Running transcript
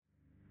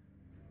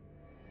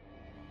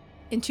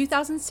In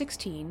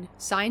 2016,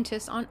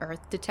 scientists on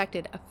Earth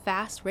detected a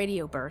fast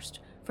radio burst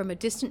from a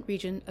distant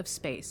region of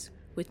space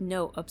with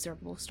no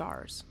observable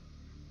stars.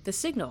 The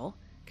signal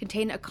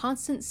contained a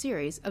constant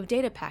series of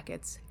data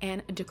packets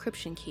and a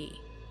decryption key.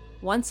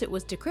 Once it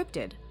was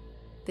decrypted,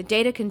 the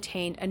data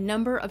contained a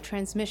number of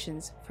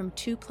transmissions from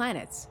 2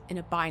 planets in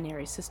a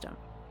binary system.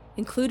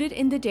 Included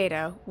in the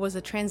data was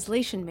a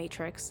translation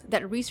matrix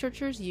that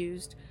researchers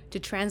used to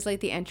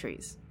translate the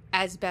entries,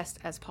 as best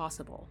as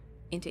possible,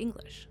 into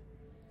English.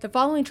 The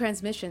following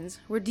transmissions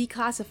were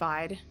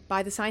declassified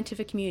by the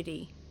scientific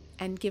community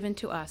and given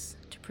to us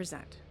to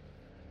present.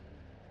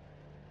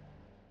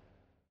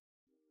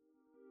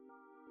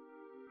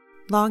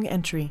 Log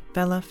entry,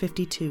 Vela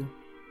 52,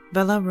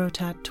 Vela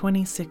Rotat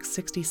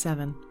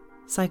 2667,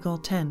 Cycle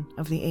 10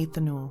 of the 8th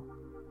Annual.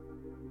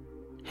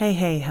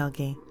 Hey,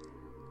 Helgi.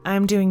 I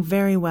am doing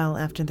very well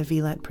after the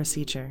VLET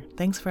procedure.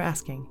 Thanks for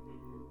asking.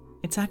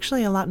 It's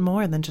actually a lot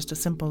more than just a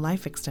simple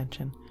life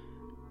extension.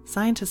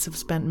 Scientists have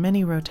spent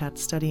many rotats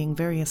studying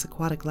various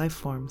aquatic life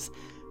forms,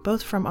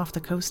 both from off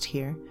the coast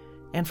here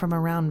and from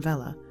around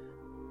Vela.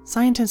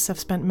 Scientists have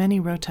spent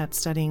many rotats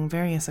studying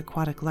various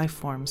aquatic life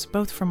forms,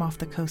 both from off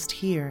the coast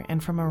here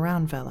and from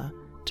around Vela,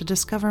 to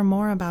discover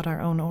more about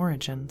our own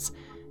origins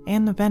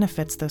and the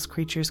benefits those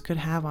creatures could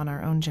have on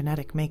our own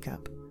genetic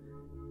makeup.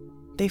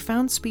 They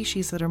found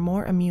species that are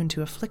more immune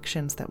to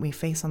afflictions that we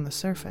face on the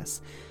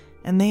surface,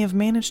 and they have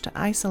managed to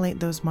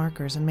isolate those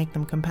markers and make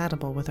them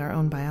compatible with our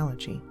own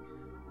biology.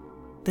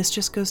 This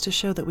just goes to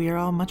show that we are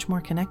all much more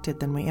connected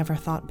than we ever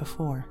thought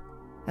before,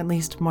 at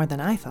least more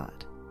than I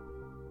thought.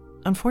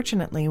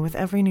 Unfortunately, with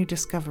every new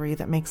discovery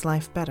that makes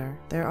life better,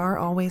 there are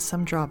always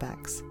some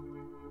drawbacks.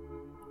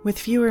 With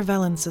fewer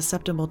Velans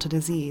susceptible to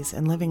disease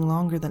and living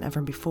longer than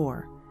ever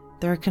before,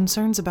 there are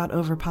concerns about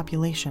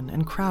overpopulation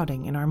and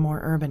crowding in our more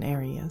urban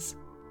areas.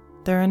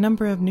 There are a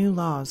number of new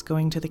laws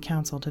going to the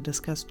Council to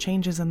discuss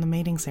changes in the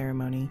mating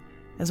ceremony,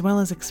 as well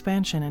as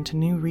expansion into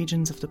new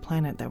regions of the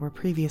planet that were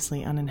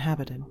previously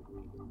uninhabited.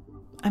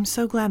 I'm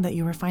so glad that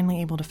you were finally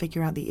able to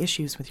figure out the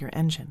issues with your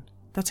engine.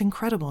 That's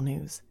incredible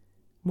news.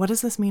 What does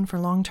this mean for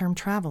long-term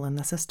travel in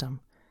the system?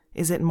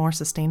 Is it more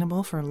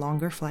sustainable for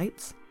longer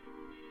flights?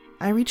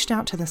 I reached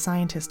out to the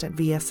scientist at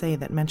VSA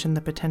that mentioned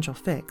the potential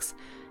fix,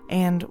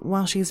 and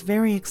while she's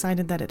very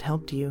excited that it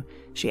helped you,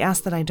 she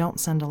asked that I don't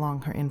send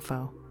along her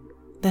info.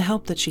 The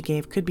help that she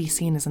gave could be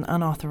seen as an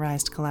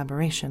unauthorized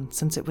collaboration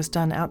since it was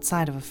done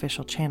outside of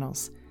official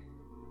channels.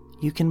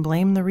 You can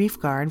blame the Reef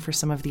Guard for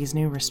some of these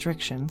new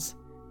restrictions.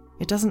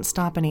 It doesn't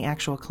stop any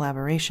actual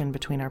collaboration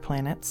between our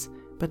planets,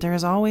 but there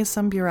is always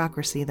some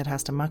bureaucracy that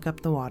has to muck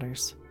up the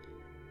waters.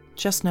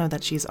 Just know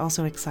that she's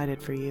also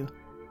excited for you,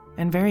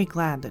 and very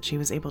glad that she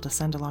was able to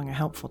send along a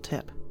helpful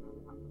tip.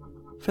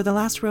 For the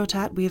last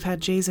rotat, we have had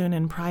Jason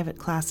in private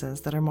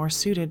classes that are more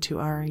suited to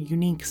our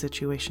unique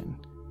situation.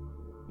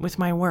 With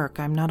my work,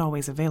 I'm not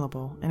always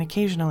available and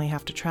occasionally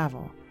have to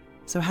travel,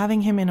 so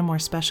having him in a more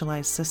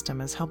specialized system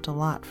has helped a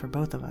lot for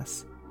both of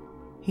us.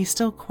 He's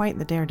still quite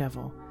the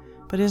daredevil,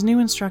 but his new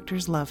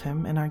instructors love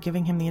him and are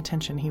giving him the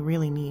attention he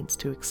really needs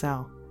to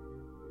excel.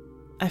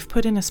 I've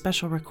put in a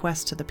special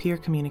request to the peer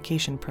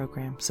communication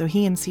program so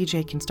he and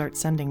CJ can start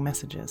sending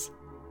messages.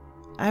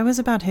 I was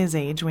about his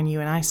age when you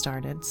and I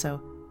started,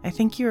 so I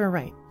think you are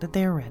right that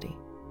they're ready.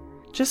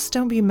 Just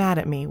don't be mad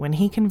at me when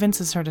he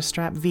convinces her to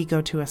strap Vigo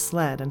to a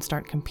sled and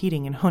start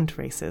competing in hunt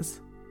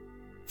races.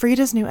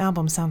 Frida's new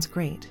album sounds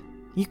great.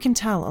 You can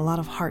tell a lot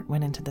of heart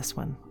went into this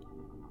one.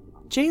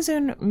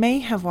 Jason may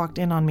have walked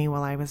in on me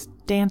while I was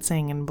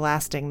dancing and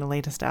blasting the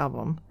latest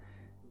album.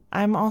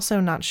 I'm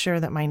also not sure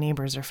that my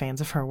neighbors are fans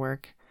of her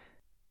work.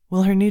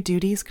 Will her new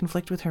duties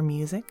conflict with her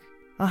music?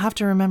 I'll have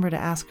to remember to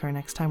ask her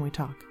next time we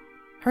talk.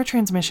 Her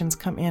transmissions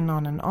come in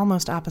on an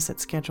almost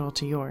opposite schedule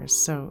to yours,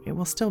 so it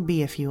will still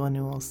be a few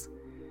annuals.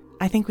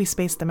 I think we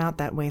spaced them out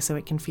that way so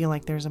it can feel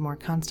like there's a more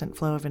constant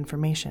flow of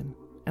information,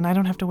 and I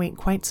don't have to wait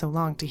quite so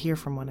long to hear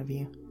from one of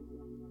you.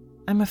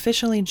 I'm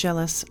officially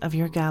jealous of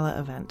your gala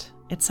event.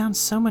 It sounds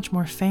so much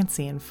more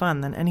fancy and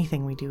fun than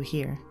anything we do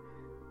here.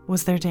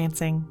 Was there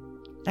dancing?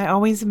 I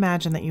always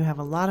imagine that you have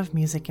a lot of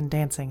music and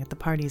dancing at the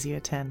parties you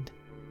attend.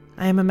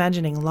 I am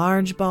imagining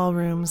large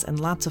ballrooms and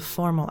lots of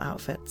formal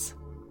outfits.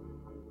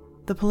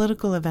 The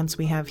political events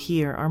we have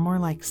here are more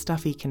like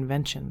stuffy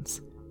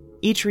conventions.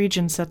 Each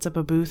region sets up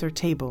a booth or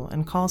table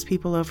and calls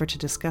people over to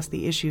discuss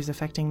the issues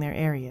affecting their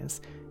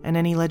areas and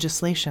any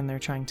legislation they're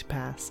trying to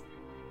pass.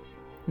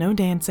 No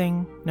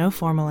dancing, no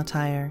formal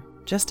attire,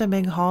 just a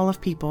big hall of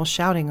people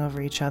shouting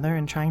over each other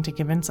and trying to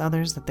convince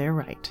others that they're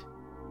right.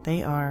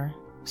 They are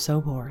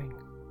so boring.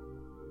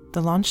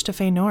 The launch to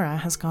Feynora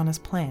has gone as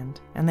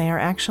planned, and they are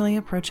actually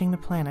approaching the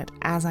planet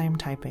as I am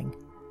typing.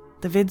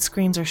 The vid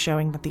screens are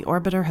showing that the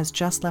orbiter has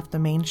just left the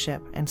main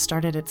ship and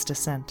started its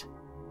descent.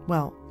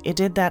 Well, it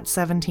did that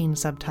 17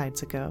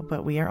 subtides ago,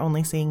 but we are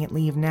only seeing it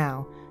leave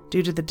now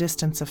due to the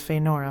distance of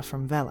Feynora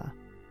from Vela.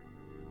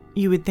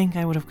 You would think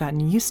I would have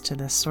gotten used to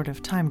this sort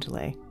of time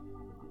delay.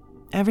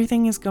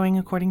 Everything is going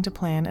according to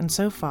plan, and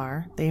so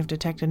far, they have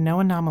detected no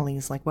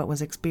anomalies like what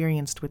was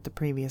experienced with the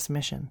previous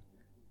mission.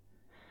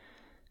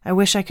 I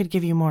wish I could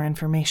give you more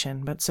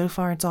information, but so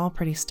far it's all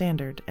pretty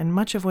standard, and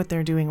much of what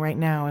they're doing right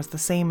now is the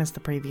same as the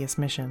previous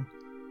mission.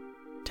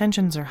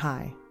 Tensions are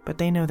high, but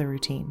they know the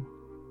routine.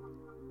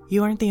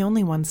 You aren't the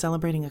only one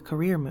celebrating a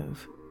career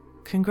move.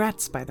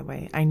 Congrats, by the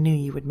way, I knew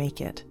you would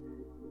make it.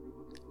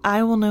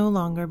 I will no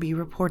longer be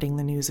reporting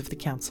the news of the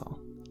Council.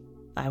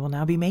 I will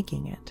now be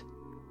making it.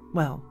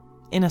 Well,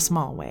 in a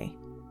small way.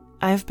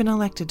 I have been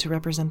elected to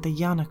represent the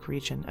Yanuk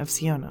region of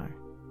Sionar.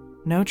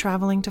 No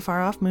traveling to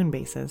far-off moon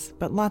bases,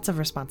 but lots of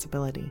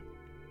responsibility.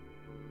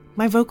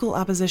 My vocal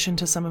opposition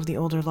to some of the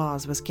older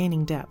laws was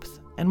gaining depth,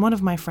 and one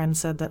of my friends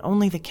said that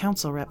only the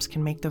council reps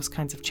can make those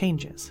kinds of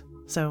changes,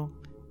 so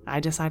I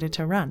decided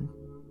to run,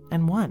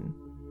 and won.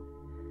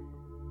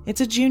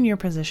 It's a junior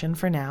position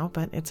for now,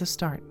 but it's a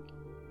start.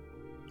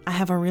 I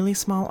have a really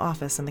small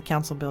office in the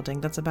council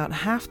building that's about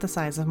half the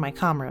size of my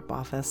comrep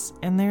office,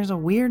 and there's a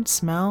weird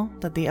smell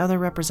that the other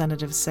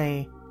representatives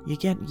say you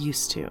get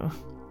used to.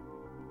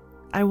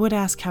 I would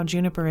ask how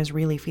Juniper is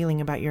really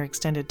feeling about your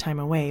extended time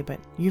away, but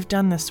you've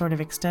done this sort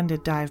of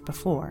extended dive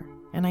before,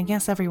 and I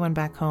guess everyone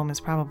back home is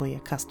probably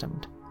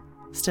accustomed.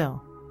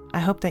 Still, I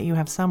hope that you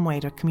have some way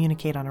to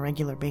communicate on a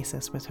regular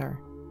basis with her.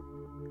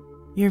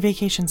 Your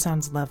vacation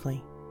sounds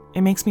lovely.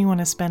 It makes me want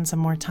to spend some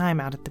more time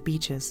out at the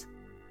beaches.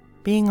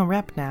 Being a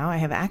rep now, I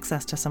have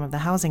access to some of the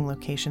housing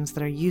locations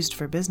that are used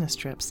for business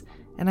trips,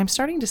 and I'm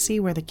starting to see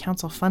where the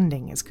council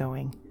funding is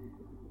going.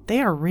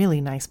 They are really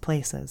nice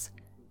places.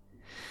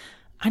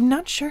 I'm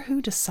not sure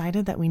who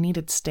decided that we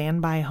needed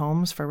standby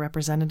homes for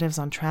representatives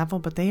on travel,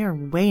 but they are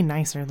way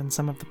nicer than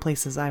some of the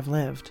places I've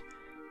lived.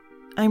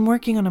 I'm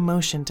working on a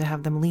motion to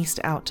have them leased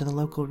out to the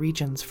local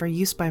regions for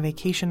use by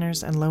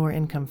vacationers and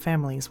lower-income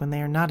families when they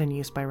are not in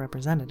use by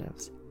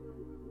representatives.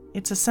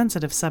 It's a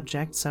sensitive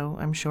subject, so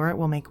I'm sure it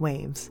will make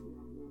waves.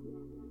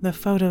 The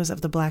photos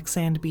of the black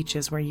sand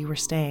beaches where you were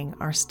staying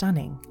are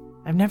stunning.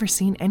 I've never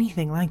seen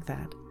anything like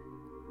that.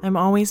 I'm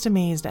always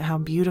amazed at how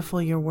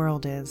beautiful your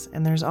world is,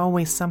 and there's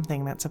always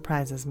something that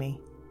surprises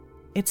me.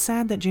 It's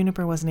sad that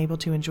Juniper wasn't able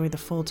to enjoy the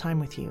full time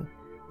with you,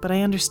 but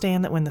I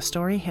understand that when the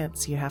story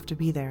hits, you have to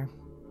be there.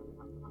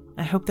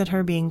 I hope that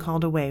her being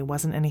called away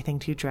wasn't anything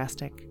too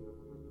drastic.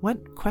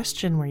 What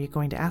question were you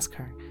going to ask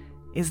her?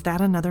 Is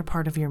that another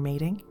part of your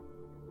mating?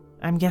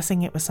 I'm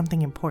guessing it was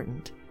something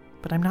important,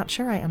 but I'm not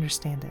sure I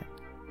understand it.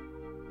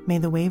 May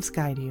the waves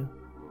guide you.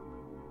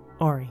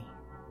 Ori.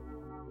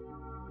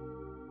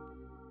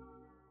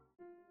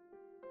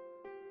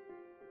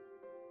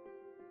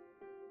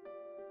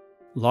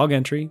 Log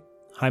entry,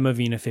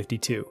 Haimavina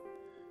 52,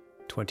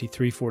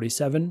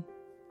 2347,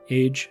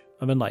 Age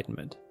of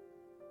Enlightenment.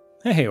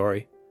 Hey,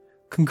 Ori.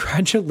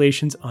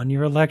 Congratulations on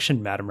your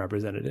election, Madam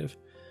Representative.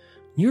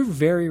 You're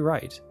very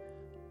right.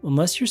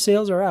 Unless your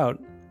sails are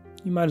out,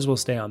 you might as well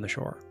stay on the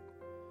shore.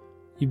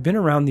 You've been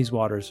around these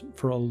waters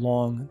for a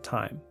long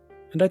time,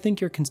 and I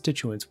think your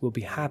constituents will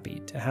be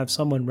happy to have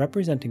someone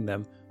representing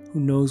them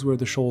who knows where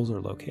the shoals are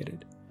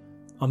located.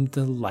 I'm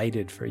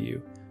delighted for you,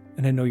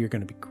 and I know you're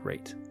going to be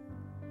great.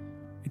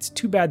 It's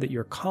too bad that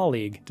your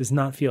colleague does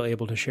not feel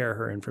able to share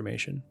her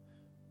information,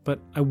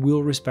 but I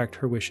will respect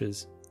her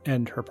wishes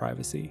and her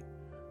privacy.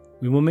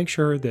 We will make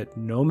sure that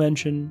no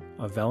mention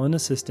of Velen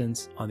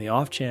assistance on the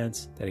off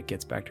chance that it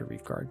gets back to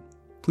Reefguard.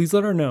 Please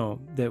let her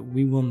know that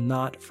we will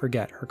not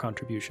forget her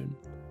contribution.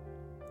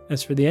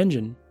 As for the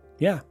engine,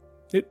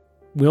 it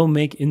will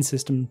make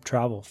in-system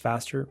travel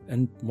faster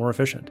and more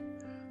efficient.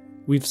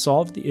 We've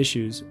solved the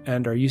issues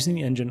and are using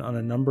the engine on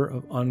a number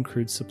of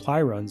uncrewed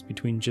supply runs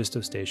between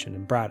Gisto Station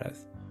and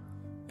Bradeth.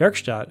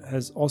 Werkstatt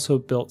has also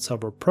built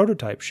several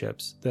prototype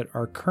ships that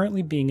are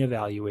currently being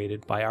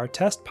evaluated by our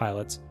test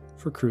pilots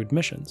for crewed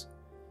missions.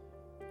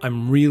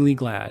 I'm really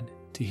glad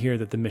to hear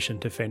that the mission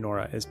to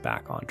Feynora is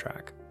back on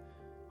track.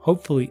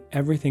 Hopefully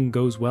everything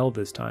goes well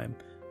this time,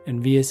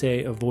 and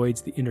VSA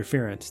avoids the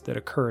interference that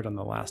occurred on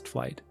the last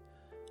flight.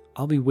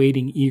 I'll be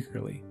waiting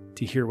eagerly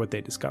to hear what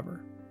they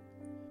discover.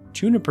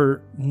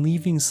 Juniper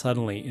leaving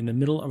suddenly in the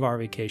middle of our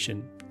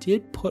vacation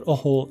did put a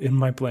hole in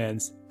my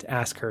plans to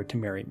ask her to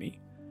marry me.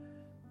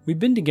 We've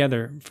been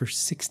together for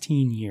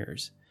 16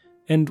 years,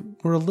 and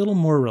we're a little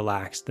more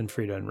relaxed than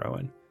Frida and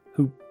Rowan,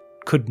 who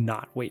could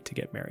not wait to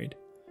get married.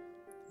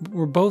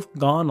 We're both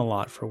gone a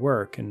lot for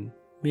work, and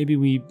maybe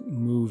we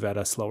move at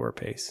a slower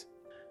pace.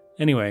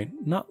 Anyway,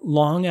 not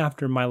long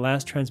after my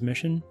last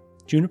transmission,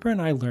 Juniper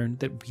and I learned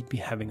that we'd be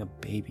having a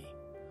baby.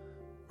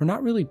 We're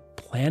not really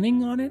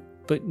planning on it,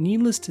 but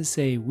needless to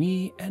say,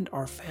 we and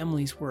our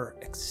families were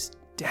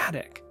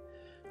ecstatic.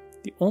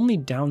 The only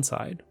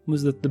downside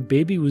was that the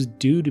baby was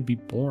due to be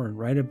born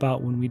right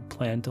about when we'd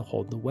planned to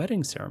hold the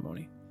wedding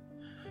ceremony.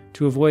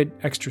 To avoid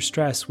extra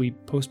stress, we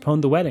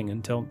postponed the wedding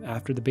until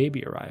after the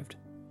baby arrived.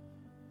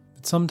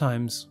 But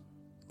sometimes,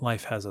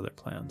 life has other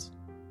plans.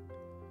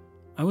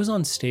 I was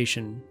on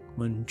station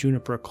when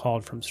Juniper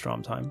called from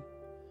Stromtheim.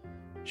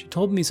 She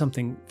told me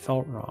something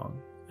felt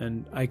wrong,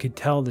 and I could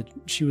tell that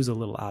she was a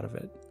little out of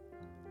it.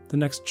 The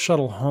next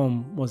shuttle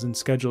home wasn't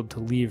scheduled to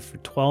leave for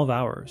 12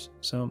 hours,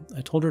 so I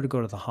told her to go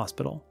to the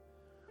hospital.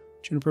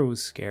 Juniper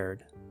was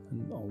scared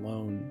and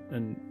alone,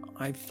 and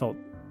I felt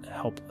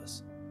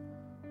helpless.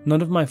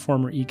 None of my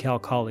former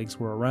ECAL colleagues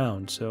were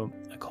around, so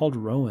I called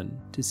Rowan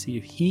to see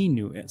if he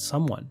knew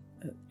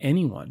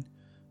anyone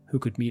who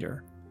could meet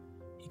her.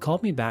 He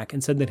called me back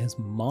and said that his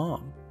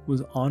mom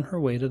was on her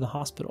way to the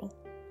hospital.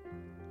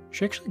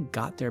 She actually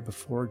got there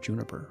before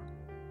Juniper.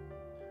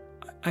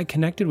 I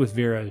connected with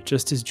Vera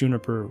just as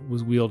Juniper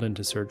was wheeled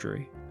into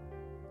surgery.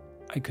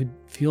 I could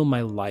feel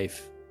my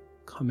life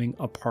coming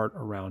apart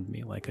around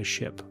me like a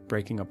ship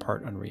breaking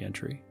apart on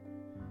re-entry.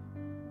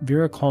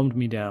 Vera calmed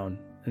me down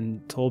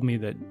and told me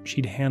that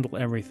she'd handle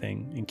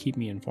everything and keep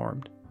me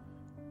informed.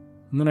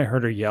 And then I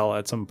heard her yell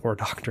at some poor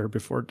doctor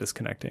before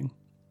disconnecting.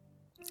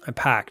 I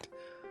packed,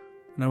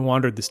 and I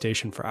wandered the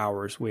station for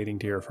hours waiting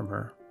to hear from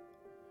her.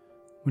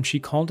 When she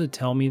called to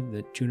tell me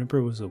that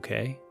Juniper was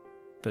okay,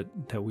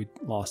 that we'd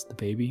lost the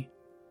baby,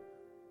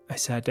 I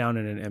sat down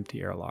in an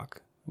empty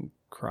airlock and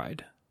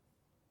cried.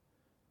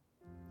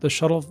 The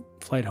shuttle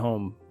flight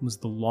home was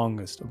the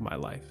longest of my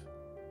life.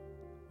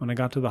 When I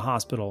got to the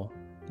hospital,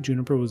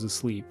 Juniper was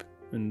asleep,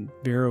 and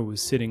Vera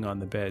was sitting on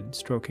the bed,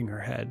 stroking her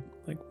head,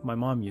 like my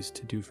mom used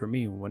to do for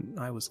me when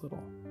I was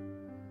little.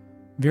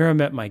 Vera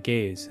met my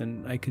gaze,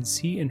 and I could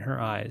see in her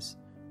eyes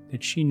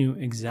that she knew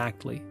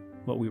exactly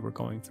what we were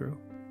going through.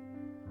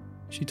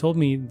 She told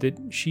me that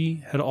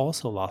she had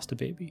also lost a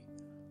baby,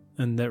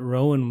 and that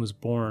Rowan was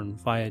born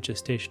via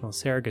gestational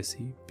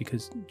surrogacy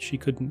because she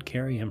couldn't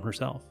carry him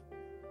herself.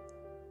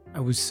 I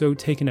was so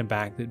taken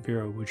aback that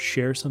Vera would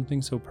share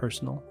something so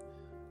personal,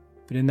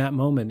 but in that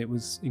moment it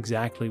was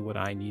exactly what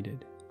I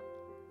needed.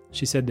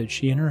 She said that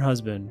she and her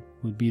husband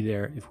would be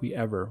there if we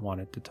ever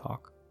wanted to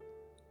talk.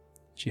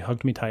 She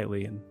hugged me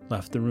tightly and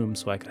left the room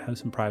so I could have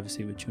some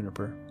privacy with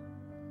Juniper.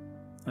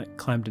 I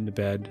climbed into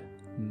bed,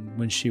 and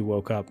when she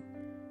woke up,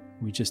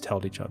 we just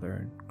held each other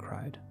and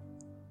cried.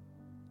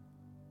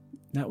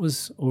 That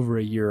was over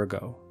a year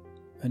ago,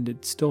 and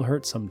it still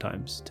hurts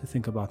sometimes to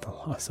think about the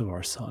loss of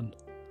our son.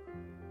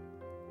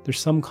 There's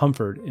some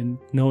comfort in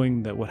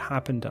knowing that what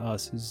happened to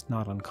us is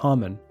not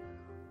uncommon,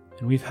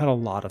 and we've had a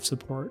lot of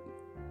support.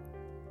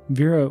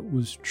 Vera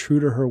was true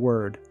to her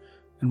word,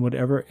 and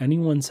whatever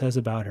anyone says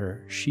about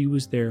her, she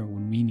was there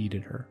when we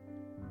needed her,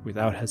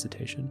 without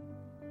hesitation.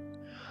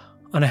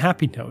 On a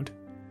happy note,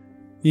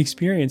 the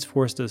experience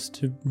forced us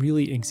to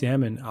really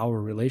examine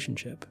our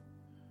relationship.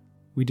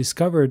 We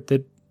discovered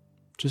that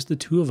just the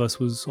two of us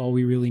was all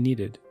we really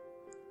needed.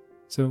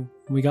 So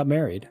we got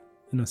married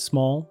in a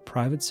small,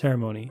 private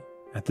ceremony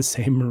at the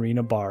same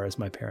marina bar as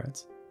my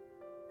parents.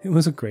 It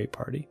was a great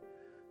party,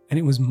 and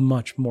it was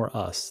much more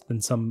us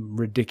than some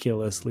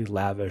ridiculously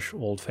lavish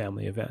old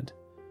family event.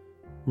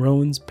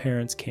 Rowan's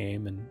parents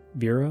came, and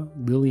Vera,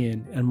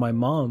 Lillian, and my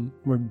mom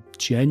were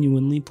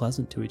genuinely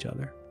pleasant to each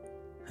other.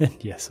 And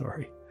yes,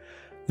 Ori,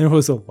 there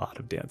was a lot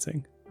of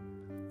dancing.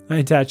 I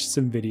attached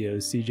some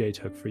videos CJ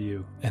took for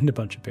you and a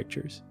bunch of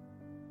pictures.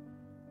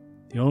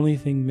 The only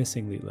thing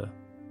missing, Leela,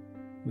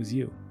 was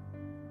you.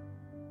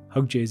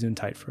 Hug Jason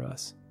tight for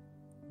us.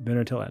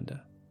 Vinner till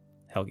enda.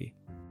 Helgi.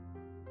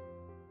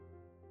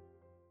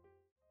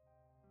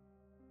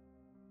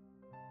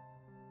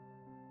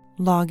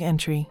 Log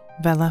entry,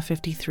 Vela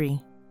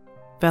 53,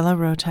 Vela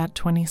Rotat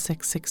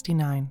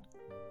 2669,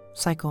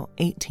 Cycle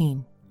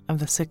 18 of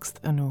the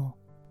 6th Anul.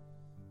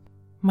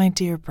 My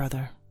dear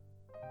brother,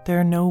 there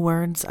are no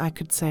words I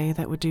could say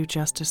that would do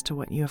justice to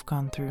what you have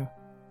gone through.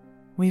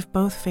 We've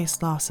both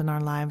faced loss in our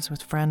lives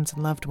with friends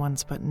and loved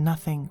ones, but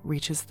nothing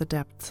reaches the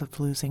depths of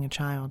losing a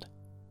child.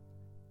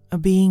 A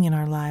being in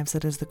our lives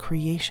that is the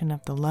creation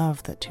of the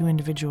love that two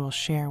individuals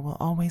share will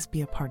always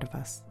be a part of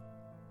us.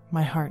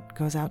 My heart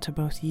goes out to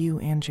both you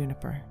and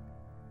Juniper.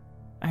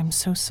 I'm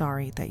so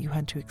sorry that you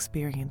had to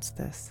experience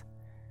this.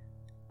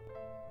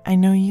 I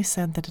know you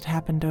said that it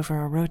happened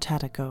over a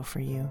rotat ago for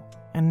you,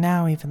 and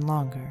now even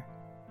longer.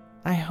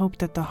 I hope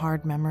that the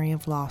hard memory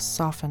of loss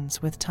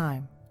softens with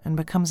time and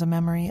becomes a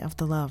memory of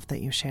the love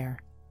that you share.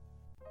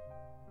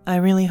 I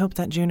really hope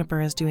that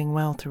Juniper is doing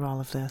well through all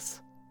of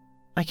this.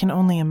 I can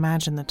only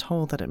imagine the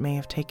toll that it may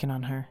have taken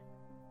on her.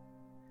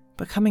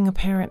 Becoming a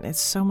parent is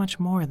so much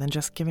more than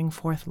just giving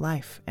forth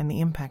life and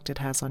the impact it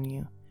has on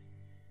you.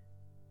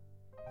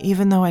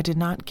 Even though I did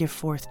not give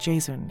forth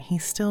Jason,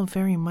 he's still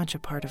very much a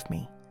part of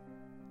me.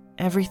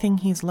 Everything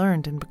he's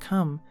learned and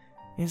become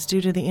is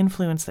due to the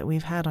influence that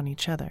we've had on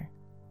each other.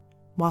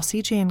 While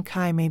CJ and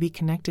Kai may be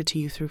connected to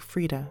you through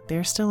Frida,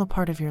 they're still a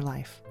part of your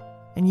life,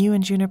 and you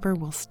and Juniper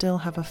will still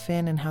have a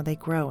fin in how they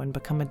grow and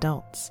become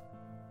adults.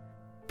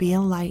 Be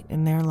a light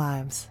in their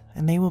lives,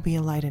 and they will be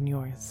a light in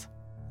yours.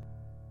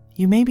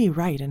 You may be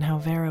right in how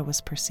Vera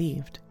was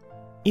perceived.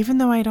 Even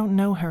though I don't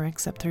know her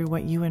except through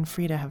what you and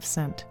Frida have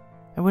sent,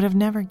 I would have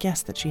never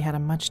guessed that she had a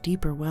much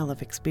deeper well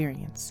of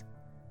experience.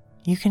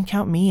 You can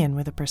count me in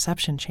with a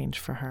perception change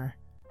for her.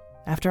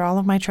 After all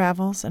of my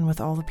travels and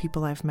with all the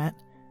people I've met,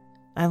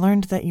 I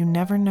learned that you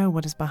never know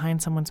what is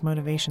behind someone's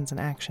motivations and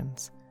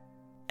actions.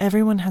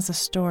 Everyone has a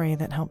story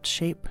that helped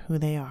shape who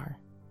they are,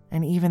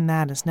 and even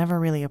that is never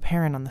really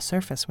apparent on the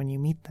surface when you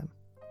meet them.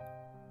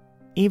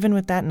 Even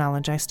with that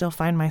knowledge, I still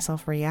find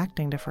myself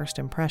reacting to first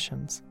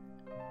impressions.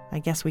 I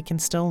guess we can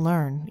still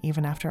learn,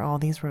 even after all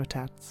these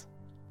rotats.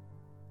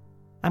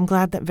 I'm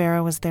glad that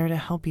Vera was there to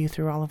help you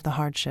through all of the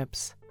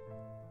hardships.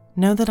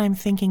 Know that I'm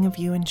thinking of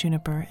you and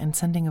Juniper and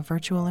sending a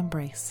virtual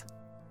embrace,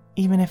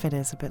 even if it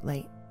is a bit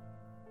late.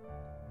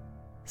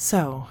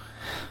 So,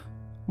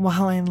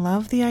 while I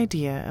love the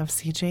idea of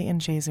CJ and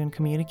Jaezoon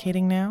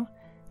communicating now,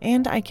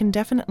 and I can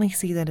definitely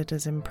see that it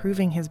is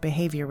improving his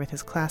behavior with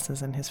his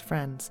classes and his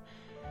friends,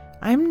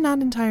 I'm not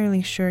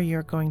entirely sure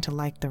you're going to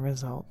like the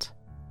result.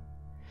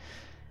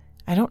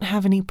 I don't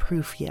have any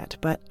proof yet,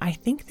 but I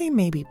think they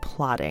may be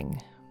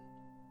plotting.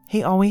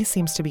 He always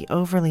seems to be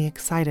overly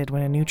excited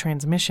when a new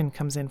transmission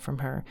comes in from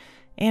her,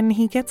 and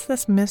he gets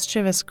this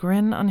mischievous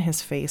grin on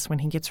his face when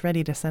he gets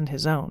ready to send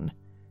his own.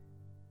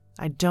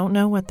 I don't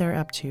know what they're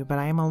up to, but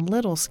I am a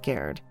little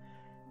scared.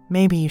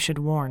 Maybe you should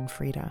warn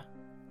Frida.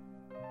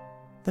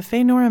 The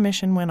Phaenora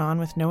mission went on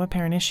with no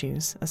apparent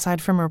issues,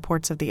 aside from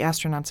reports of the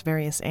astronauts'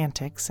 various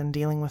antics and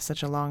dealing with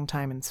such a long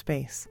time in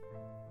space.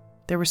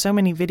 There were so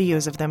many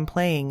videos of them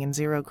playing in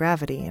zero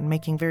gravity and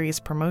making various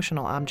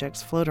promotional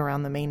objects float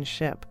around the main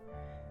ship.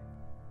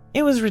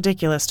 It was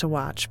ridiculous to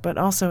watch, but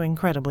also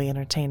incredibly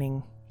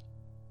entertaining.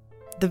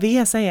 The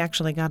VSA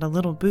actually got a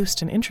little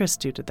boost in interest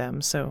due to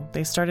them, so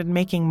they started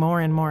making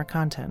more and more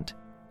content.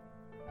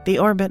 The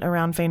orbit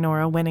around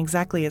Phaenora went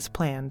exactly as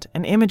planned,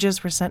 and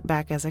images were sent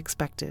back as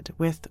expected,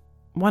 with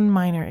one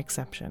minor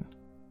exception.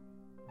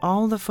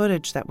 All the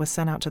footage that was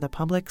sent out to the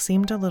public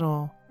seemed a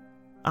little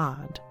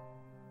odd.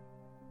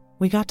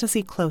 We got to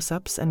see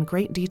close-ups and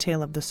great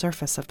detail of the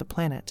surface of the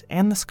planet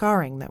and the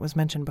scarring that was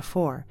mentioned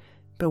before,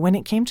 but when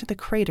it came to the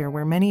crater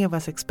where many of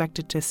us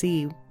expected to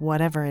see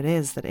whatever it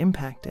is that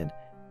impacted,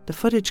 the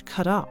footage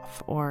cut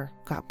off or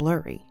got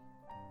blurry.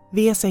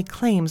 VSA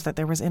claims that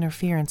there was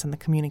interference in the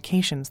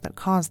communications that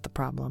caused the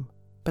problem,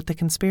 but the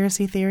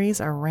conspiracy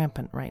theories are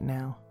rampant right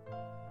now.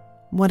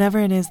 Whatever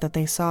it is that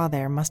they saw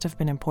there must have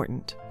been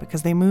important,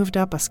 because they moved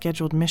up a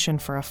scheduled mission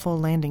for a full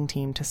landing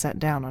team to set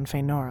down on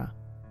Phaenora.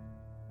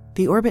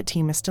 The orbit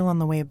team is still on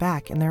the way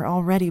back, and they're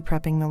already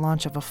prepping the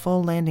launch of a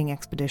full landing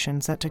expedition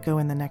set to go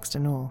in the next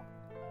Anul.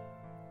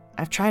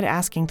 I've tried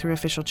asking through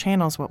official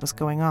channels what was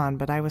going on,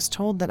 but I was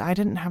told that I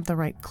didn't have the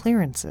right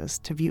clearances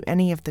to view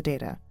any of the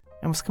data,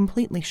 and was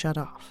completely shut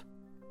off.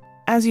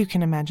 As you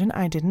can imagine,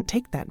 I didn't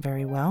take that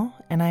very well,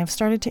 and I have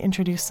started to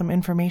introduce some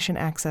information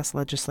access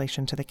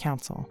legislation to the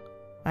Council.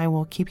 I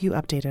will keep you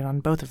updated on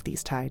both of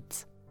these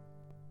tides.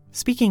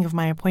 Speaking of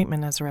my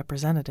appointment as a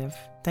representative,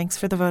 thanks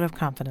for the vote of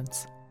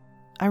confidence.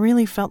 I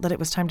really felt that it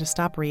was time to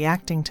stop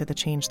reacting to the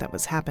change that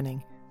was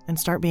happening and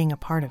start being a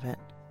part of it.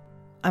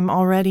 I'm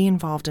already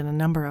involved in a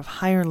number of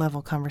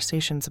higher-level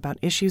conversations about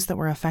issues that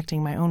were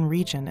affecting my own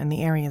region and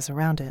the areas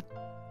around it.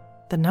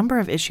 The number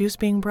of issues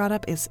being brought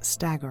up is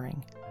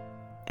staggering.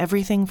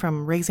 Everything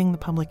from raising the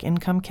public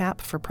income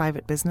cap for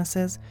private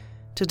businesses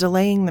to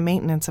delaying the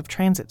maintenance of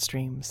transit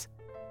streams.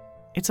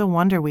 It's a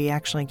wonder we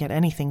actually get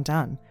anything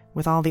done,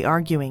 with all the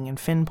arguing and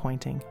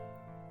fin-pointing.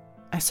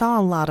 I saw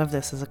a lot of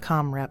this as a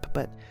comm rep,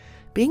 but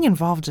being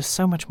involved is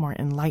so much more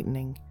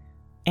enlightening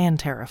and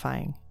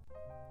terrifying.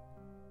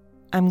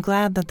 I'm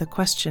glad that the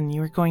question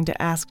you were going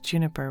to ask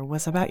Juniper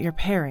was about your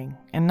pairing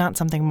and not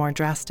something more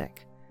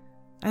drastic.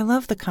 I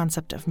love the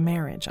concept of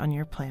marriage on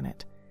your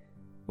planet.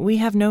 We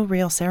have no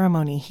real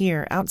ceremony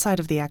here outside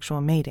of the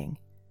actual mating.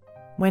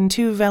 When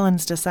two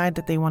Velans decide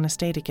that they want to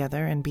stay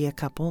together and be a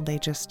couple, they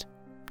just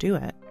do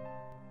it.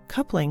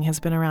 Coupling has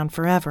been around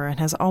forever and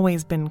has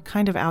always been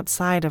kind of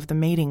outside of the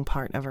mating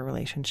part of a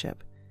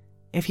relationship.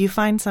 If you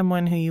find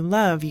someone who you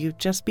love, you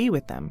just be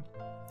with them.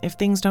 If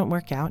things don't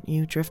work out,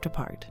 you drift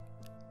apart.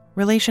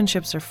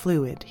 Relationships are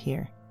fluid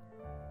here.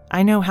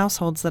 I know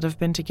households that have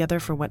been together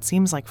for what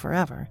seems like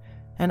forever,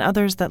 and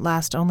others that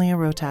last only a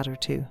rotat or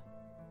two.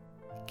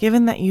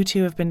 Given that you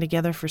two have been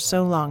together for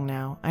so long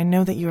now, I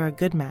know that you are a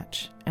good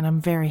match, and I'm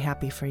very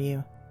happy for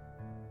you.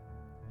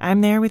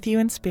 I'm there with you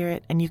in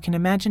spirit, and you can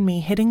imagine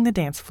me hitting the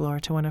dance floor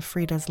to one of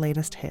Frida's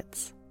latest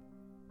hits.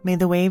 May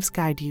the waves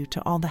guide you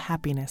to all the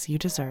happiness you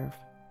deserve.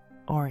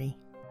 Ori.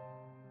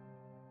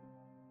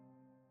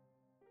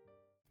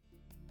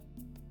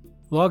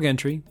 Log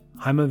entry,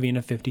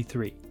 Hymavina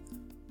 53,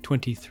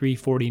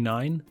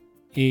 2349,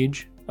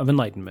 Age of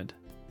Enlightenment.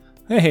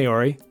 Hey,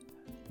 Ori.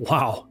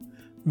 Wow,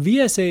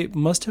 VSA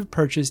must have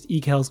purchased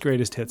ECAL's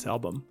greatest hits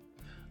album.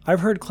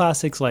 I've heard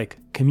classics like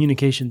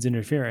Communications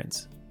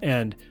Interference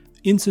and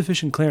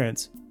Insufficient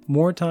Clearance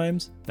more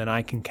times than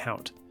I can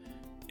count.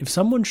 If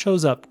someone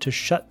shows up to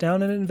shut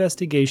down an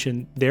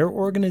investigation their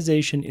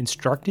organization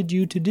instructed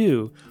you to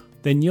do,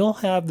 then you'll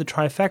have the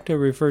trifecta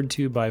referred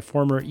to by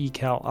former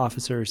ECAL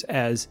officers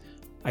as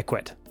I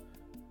quit.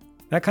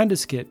 That kind of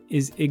skit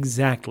is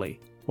exactly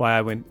why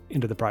I went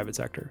into the private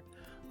sector.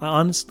 I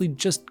honestly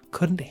just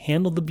couldn't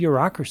handle the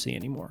bureaucracy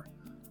anymore.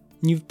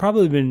 You've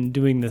probably been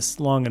doing this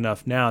long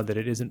enough now that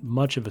it isn't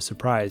much of a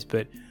surprise,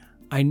 but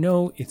I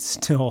know it's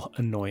still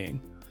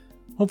annoying.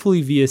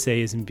 Hopefully VSA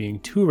isn't being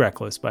too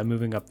reckless by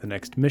moving up the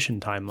next mission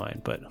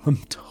timeline, but I'm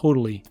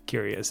totally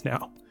curious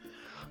now.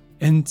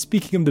 And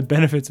speaking of the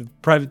benefits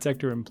of private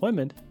sector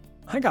employment,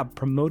 I got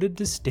promoted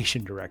to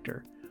station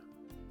director.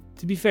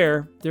 To be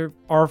fair, there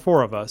are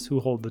 4 of us who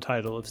hold the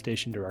title of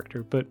station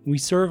director, but we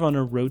serve on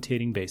a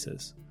rotating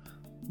basis.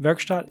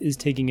 Werkstatt is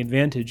taking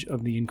advantage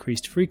of the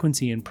increased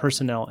frequency in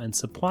personnel and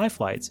supply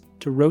flights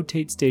to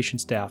rotate station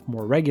staff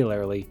more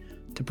regularly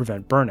to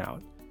prevent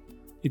burnout.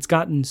 It's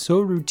gotten so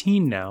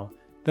routine now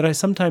that I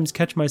sometimes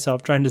catch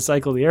myself trying to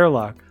cycle the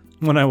airlock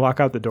when I walk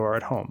out the door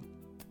at home.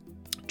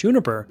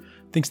 Juniper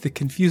thinks the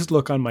confused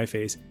look on my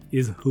face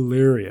is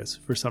hilarious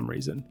for some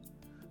reason.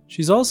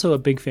 She's also a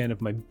big fan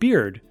of my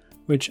beard,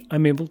 which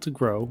I'm able to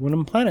grow when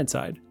I'm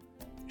planetside.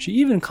 She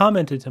even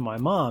commented to my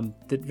mom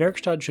that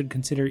Werkstatt should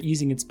consider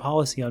easing its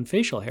policy on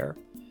facial hair.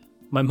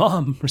 My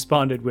mom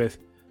responded with,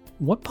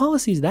 "What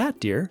policy is that,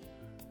 dear?"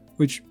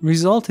 Which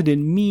resulted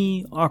in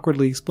me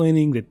awkwardly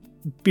explaining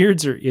that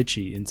beards are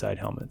itchy inside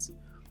helmets.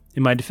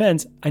 In my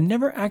defense, I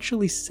never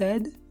actually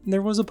said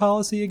there was a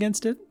policy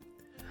against it.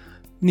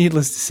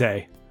 Needless to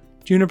say,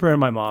 Juniper and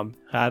my mom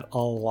had a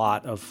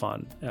lot of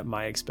fun at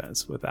my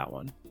expense with that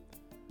one.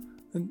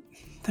 And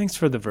thanks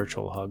for the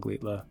virtual hug,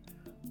 Leetla.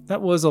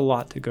 That was a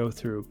lot to go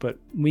through, but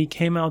we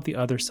came out the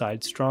other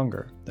side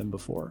stronger than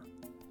before.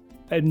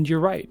 And you're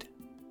right,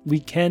 we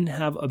can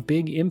have a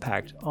big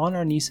impact on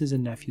our nieces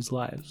and nephews'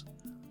 lives.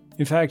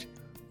 In fact,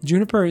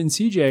 Juniper and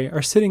CJ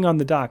are sitting on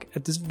the dock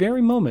at this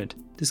very moment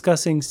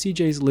discussing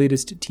CJ's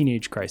latest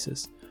teenage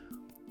crisis.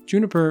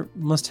 Juniper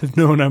must have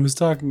known I was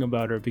talking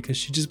about her because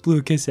she just blew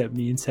a kiss at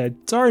me and said,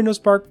 "Sorry, no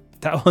spark,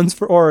 that one's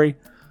for Ori."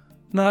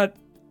 Not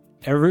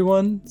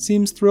everyone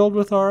seems thrilled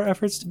with our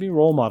efforts to be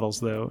role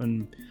models, though,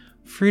 and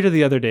Frida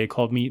the other day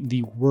called me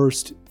the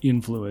worst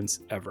influence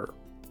ever,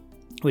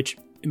 which,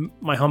 in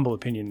my humble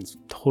opinion, is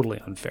totally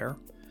unfair.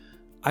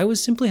 I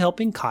was simply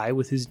helping Kai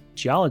with his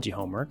geology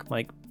homework,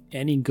 like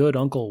any good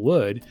uncle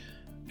would,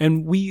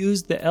 and we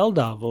used the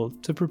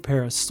LDAVL to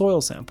prepare a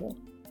soil sample.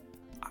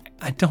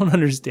 I don't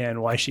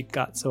understand why she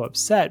got so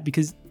upset,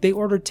 because they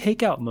order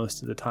takeout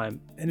most of the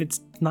time, and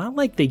it's not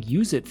like they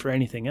use it for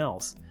anything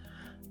else.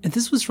 And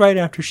this was right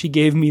after she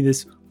gave me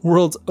this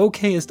world's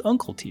okayest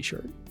uncle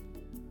t-shirt.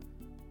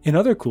 In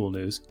other cool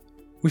news,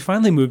 we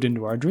finally moved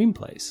into our dream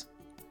place.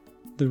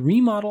 The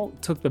remodel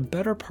took the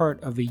better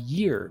part of a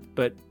year,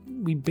 but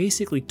we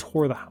basically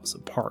tore the house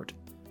apart.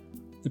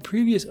 The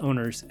previous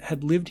owners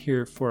had lived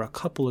here for a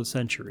couple of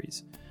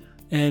centuries,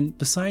 and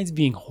besides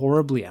being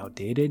horribly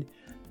outdated,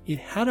 it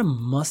had a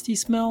musty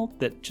smell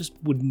that just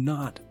would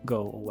not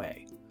go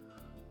away.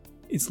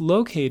 It's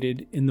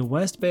located in the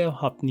West Bay of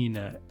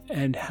Hopnina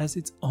and has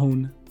its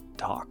own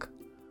dock.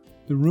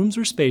 The rooms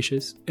are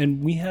spacious,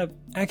 and we have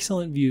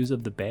excellent views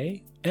of the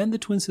bay and the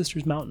Twin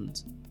Sisters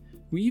Mountains.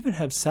 We even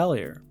have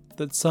cellier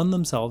that sun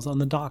themselves on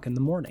the dock in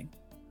the morning.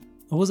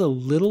 I was a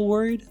little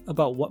worried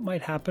about what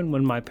might happen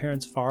when my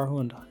parents Farho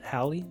and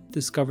Hallie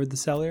discovered the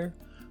cellier,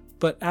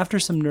 but after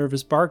some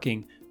nervous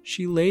barking,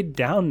 she laid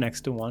down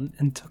next to one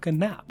and took a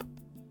nap.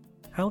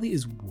 Hallie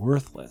is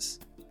worthless.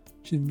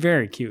 She's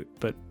very cute,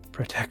 but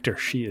protector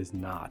she is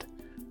not.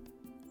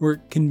 We're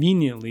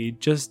conveniently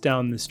just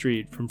down the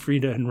street from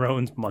Frida and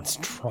Rowan's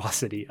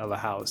monstrosity of a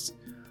house.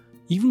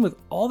 Even with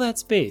all that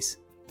space,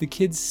 the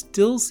kids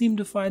still seem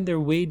to find their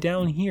way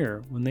down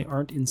here when they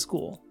aren't in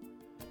school.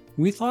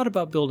 We thought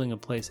about building a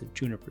place at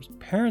Juniper's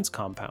parents'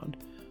 compound,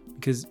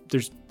 because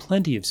there's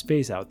plenty of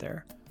space out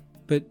there,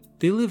 but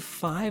they live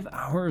 5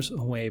 hours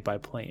away by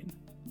plane.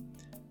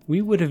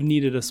 We would have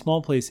needed a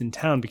small place in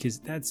town because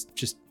that's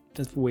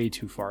way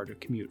too far to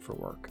commute for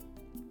work.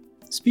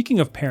 Speaking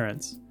of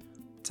parents,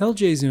 tell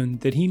Jaezoon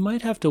that he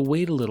might have to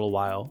wait a little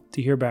while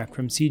to hear back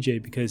from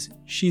CJ because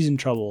she's in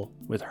trouble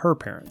with her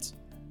parents.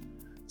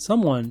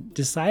 Someone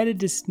decided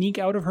to sneak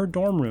out of her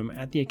dorm room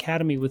at the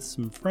academy with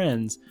some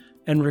friends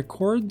and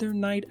record their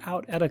night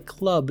out at a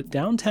club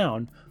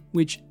downtown,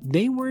 which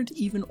they weren't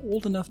even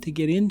old enough to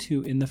get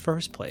into in the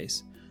first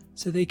place,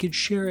 so they could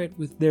share it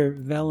with their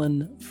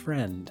Velen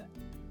friend.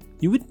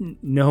 You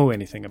wouldn't know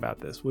anything about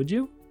this, would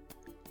you?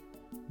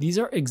 These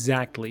are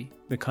exactly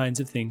the kinds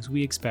of things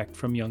we expect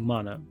from young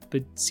Mana,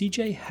 but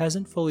CJ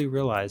hasn't fully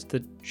realized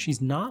that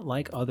she's not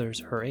like others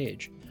her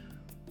age.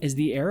 As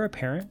the heir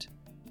apparent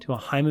to a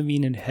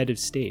Heimavian head of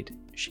state,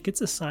 she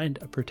gets assigned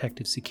a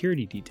protective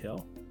security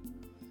detail.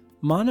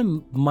 Mana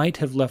might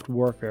have left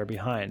warfare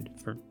behind,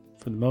 for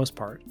the most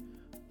part,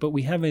 but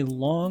we have a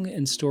long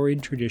and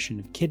storied tradition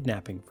of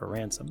kidnapping for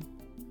ransom.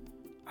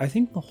 I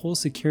think the whole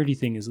security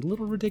thing is a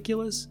little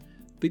ridiculous,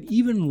 but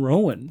even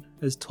Rowan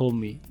has told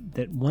me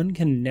that one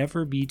can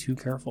never be too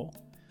careful.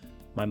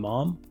 My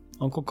mom,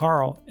 Uncle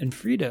Carl, and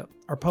Frida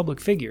are public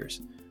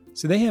figures,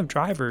 so they have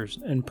drivers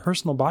and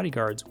personal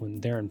bodyguards when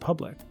they're in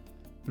public.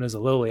 But as a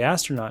lowly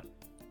astronaut,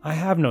 I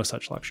have no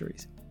such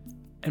luxuries.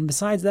 And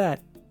besides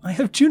that, I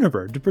have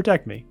Juniper to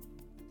protect me.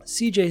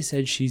 CJ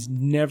said she's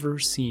never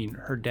seen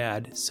her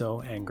dad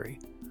so angry.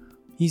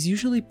 He's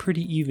usually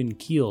pretty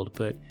even-keeled,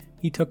 but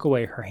he took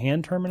away her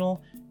hand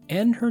terminal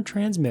and her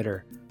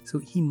transmitter, so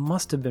he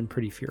must have been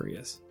pretty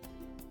furious.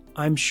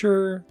 I'm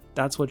sure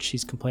that's what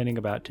she's complaining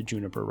about to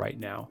Juniper right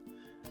now,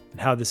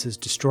 and how this has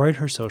destroyed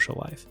her social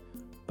life.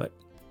 But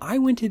I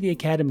went to the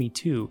academy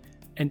too,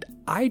 and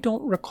I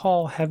don't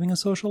recall having a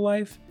social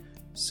life,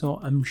 so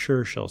I'm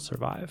sure she'll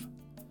survive.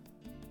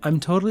 I'm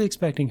totally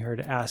expecting her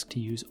to ask to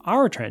use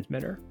our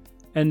transmitter,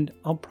 and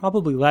I'll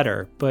probably let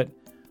her, but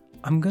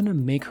I'm gonna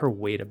make her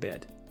wait a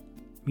bit.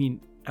 I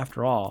mean,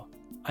 after all,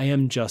 I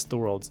am just the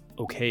world's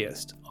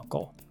okayest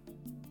uncle.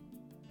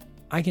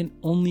 I can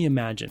only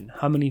imagine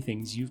how many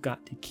things you've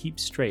got to keep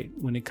straight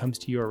when it comes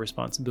to your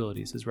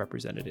responsibilities as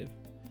representative.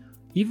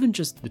 Even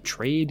just the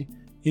trade,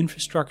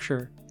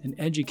 infrastructure, and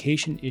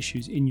education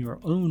issues in your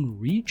own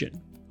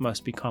region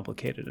must be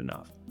complicated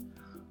enough.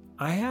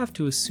 I have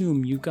to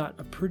assume you've got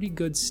a pretty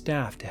good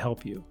staff to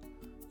help you.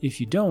 If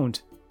you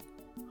don't,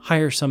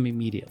 hire some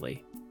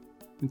immediately.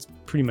 It's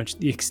pretty much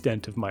the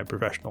extent of my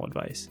professional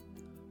advice.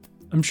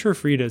 I'm sure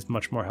Frida is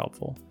much more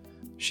helpful.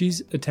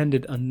 She's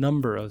attended a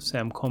number of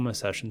Samcoma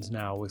sessions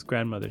now with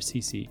grandmother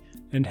Cece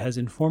and has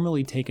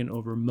informally taken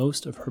over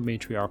most of her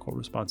matriarchal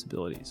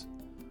responsibilities.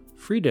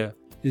 Frida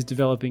is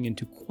developing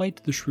into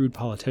quite the shrewd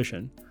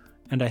politician,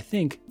 and I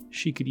think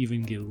she could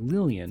even give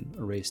Lillian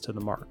a race to the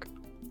mark.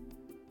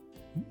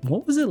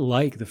 What was it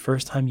like the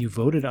first time you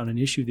voted on an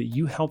issue that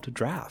you helped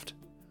draft?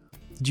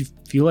 Did you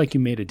feel like you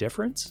made a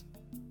difference?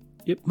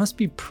 It must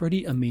be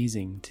pretty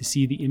amazing to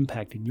see the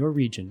impact in your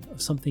region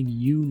of something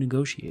you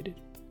negotiated.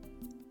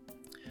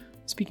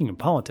 Speaking of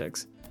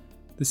politics,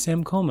 the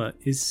Samcoma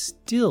is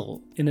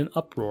still in an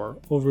uproar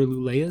over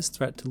Lulea's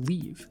threat to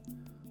leave.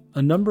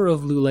 A number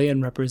of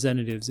Lulean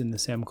representatives in the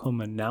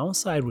Samcoma now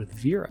side with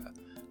Vera,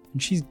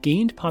 and she's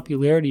gained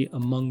popularity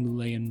among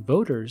Lulean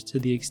voters to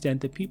the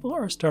extent that people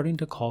are starting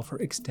to call for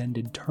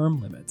extended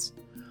term limits.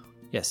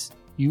 Yes,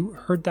 you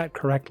heard that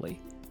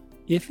correctly.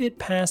 If it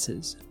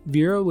passes,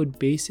 Vera would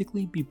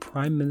basically be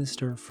Prime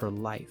Minister for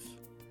life.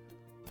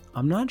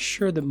 I'm not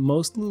sure that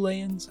most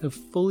Luleans have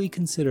fully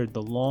considered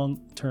the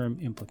long-term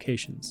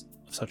implications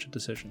of such a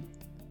decision.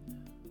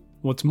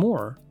 What's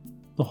more,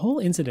 the whole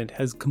incident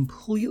has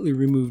completely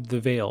removed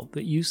the veil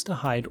that used to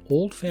hide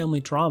old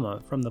family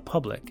drama from the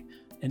public,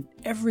 and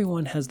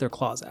everyone has their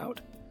claws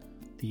out.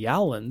 The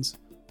Allens,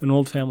 an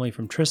old family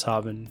from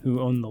Trishaven who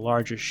own the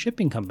largest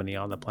shipping company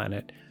on the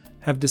planet,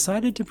 have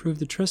decided to prove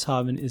that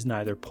Trishaven is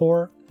neither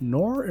poor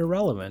nor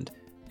irrelevant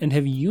and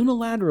have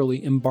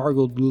unilaterally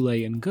embargoed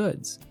Lulean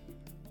goods.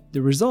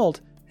 The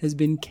result has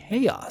been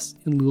chaos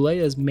in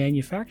Lulea's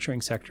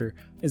manufacturing sector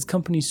as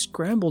companies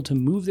scramble to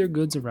move their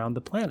goods around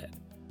the planet.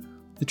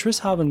 The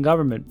Trishaven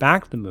government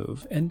backed the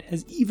move and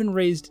has even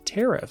raised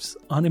tariffs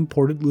on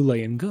imported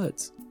Lulean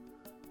goods.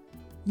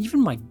 Even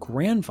my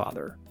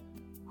grandfather,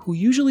 who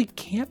usually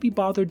can't be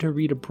bothered to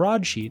read a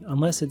broadsheet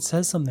unless it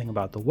says something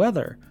about the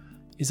weather,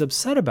 is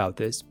upset about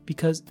this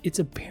because it's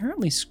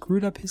apparently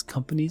screwed up his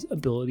company's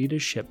ability to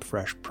ship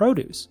fresh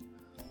produce.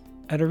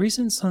 At a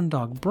recent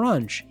Sundog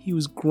brunch, he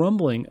was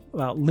grumbling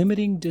about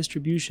limiting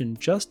distribution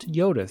just to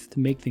Yodith to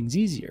make things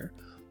easier,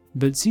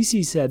 but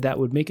Cece said that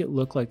would make it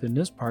look like the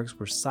Nusparks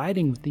were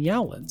siding with the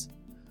Yowlins.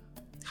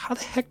 How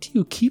the heck do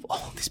you keep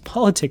all these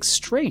politics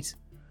straight?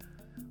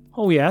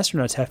 All we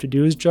astronauts have to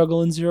do is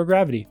juggle in zero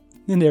gravity,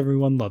 and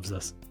everyone loves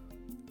us.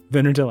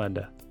 Venner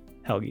Delenda,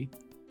 Helgi.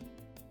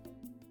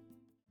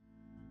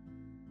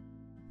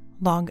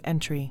 Log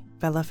entry,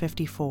 Vela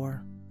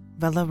 54,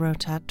 Vela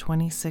Rotat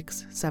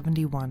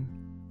 2671,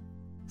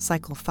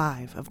 Cycle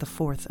 5 of the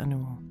 4th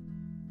Annual.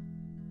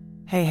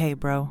 Hey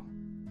bro.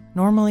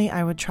 Normally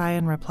I would try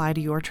and reply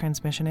to your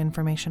transmission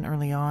information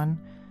early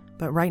on,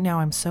 but right now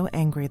I'm so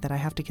angry that I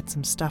have to get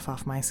some stuff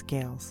off my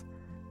scales.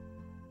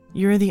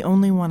 You're the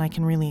only one I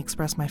can really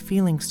express my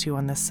feelings to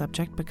on this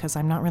subject because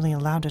I'm not really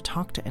allowed to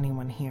talk to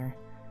anyone here.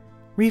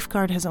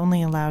 Reefguard has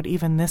only allowed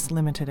even this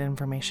limited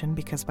information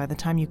because by the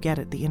time you get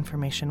it, the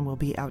information will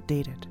be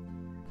outdated.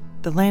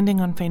 The landing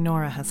on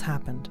Feynora has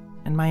happened,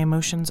 and my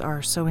emotions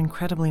are so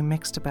incredibly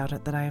mixed about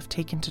it that I have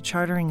taken to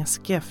chartering a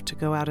skiff to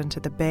go out into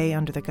the bay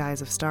under the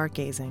guise of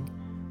stargazing.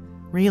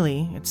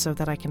 Really, it's so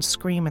that I can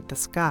scream at the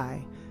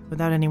sky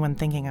without anyone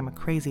thinking I'm a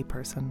crazy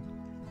person.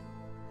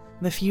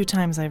 The few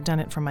times I've done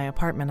it from my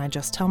apartment, I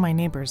just tell my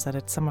neighbors that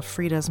it's some of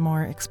Frida's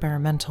more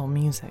experimental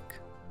music.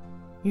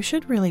 You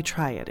should really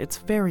try it, it's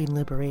very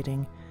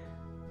liberating.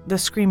 The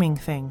screaming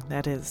thing,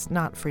 that is,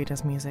 not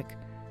Frida's music.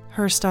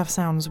 Her stuff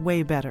sounds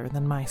way better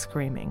than my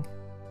screaming.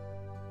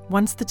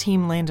 Once the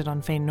team landed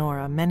on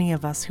Feynora, many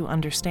of us who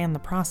understand the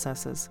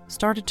processes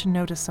started to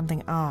notice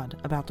something odd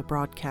about the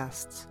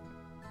broadcasts.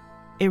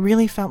 It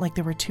really felt like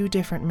there were two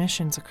different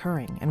missions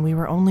occurring, and we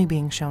were only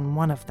being shown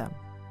one of them.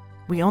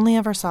 We only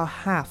ever saw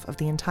half of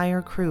the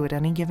entire crew at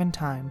any given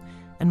time,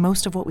 and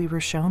most of what we were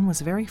shown was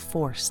very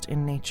forced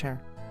in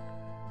nature.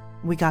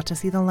 We got to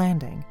see the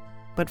landing,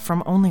 but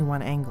from only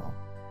one angle.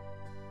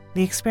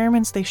 The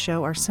experiments they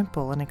show are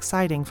simple and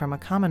exciting from a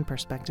common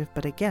perspective,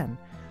 but again,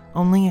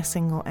 only a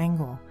single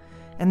angle,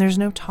 and there's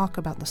no talk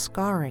about the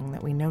scarring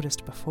that we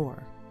noticed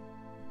before.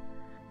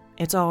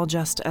 It's all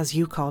just, as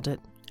you called it,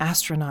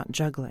 astronaut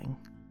juggling.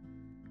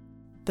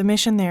 The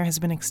mission there has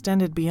been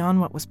extended beyond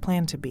what was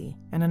planned to be,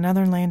 and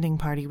another landing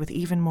party with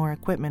even more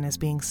equipment is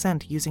being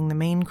sent using the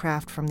main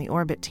craft from the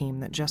orbit team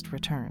that just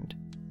returned.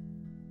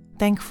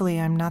 Thankfully,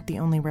 I'm not the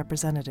only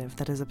representative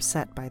that is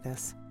upset by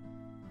this.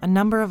 a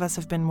number of us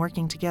have been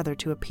working together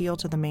to appeal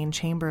to the main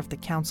chamber of the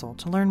council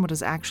to learn what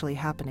is actually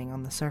happening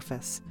on the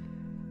surface.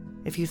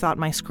 If you thought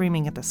my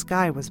screaming at the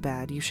sky was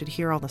bad, you should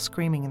hear all the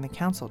screaming in the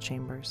council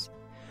chambers.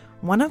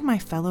 One of my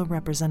fellow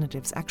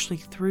representatives actually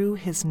threw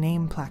his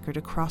name placard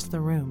across the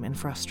room in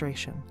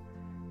frustration.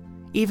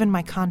 Even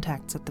my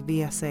contacts at the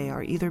VSA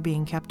are either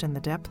being kept in the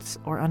depths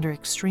or under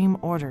extreme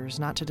orders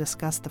not to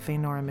discuss the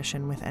Phaenora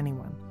mission with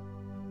anyone.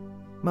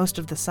 Most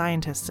of the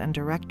scientists and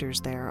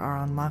directors there are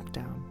on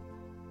lockdown.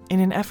 In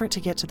an effort to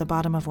get to the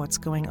bottom of what's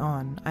going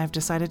on, I've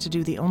decided to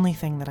do the only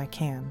thing that I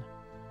can.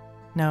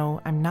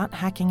 No, I'm not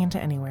hacking into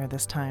anywhere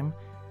this time.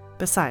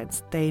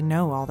 Besides, they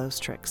know all those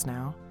tricks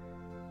now.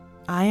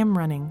 I am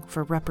running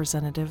for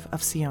representative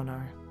of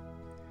Sionar.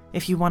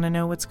 If you want to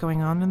know what's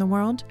going on in the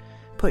world,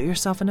 put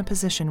yourself in a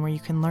position where you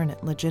can learn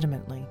it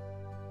legitimately,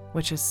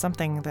 which is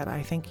something that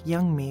I think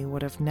young me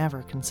would have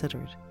never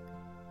considered.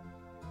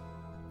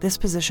 This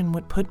position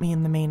would put me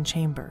in the main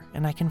chamber,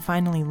 and I can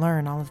finally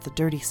learn all of the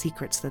dirty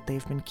secrets that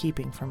they've been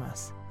keeping from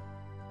us.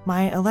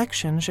 My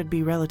election should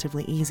be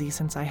relatively easy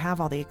since I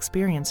have all the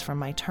experience from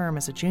my term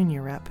as a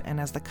junior rep and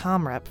as the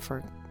comm rep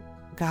for,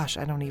 gosh,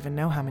 I don't even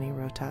know how many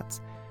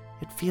rotats.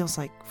 It feels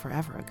like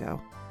forever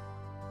ago.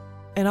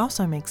 It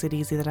also makes it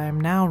easy that I am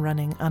now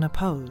running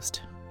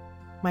unopposed.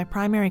 My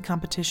primary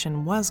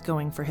competition was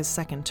going for his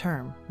second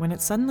term when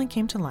it suddenly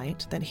came to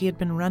light that he had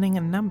been running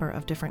a number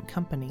of different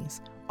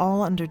companies,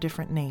 all under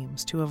different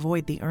names, to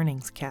avoid the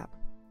earnings cap.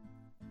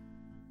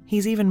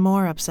 He's even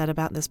more upset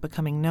about this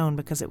becoming known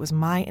because it was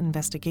my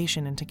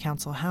investigation into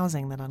council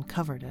housing that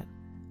uncovered it.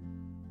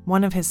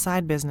 One of his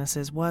side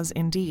businesses was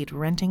indeed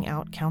renting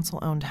out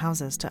council-owned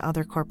houses to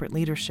other corporate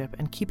leadership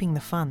and keeping the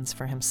funds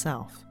for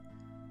himself.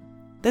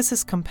 This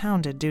is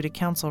compounded due to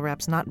council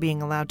reps not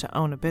being allowed to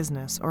own a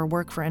business or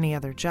work for any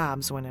other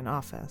jobs when in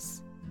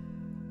office.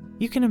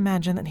 You can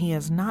imagine that he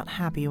is not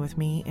happy with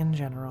me in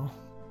general.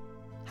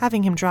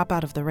 Having him drop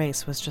out of the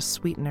race was just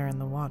sweetener in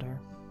the water.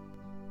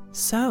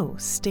 So,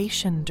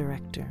 station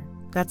director.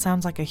 That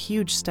sounds like a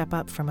huge step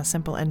up from a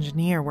simple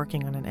engineer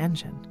working on an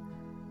engine.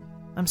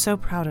 I'm so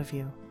proud of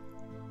you.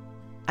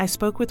 I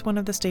spoke with one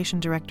of the station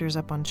directors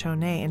up on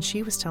Chonei, and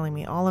she was telling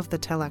me all of the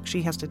telek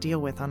she has to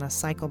deal with on a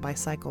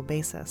cycle-by-cycle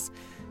basis,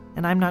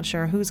 and I'm not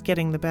sure who's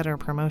getting the better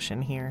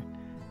promotion here.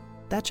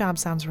 That job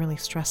sounds really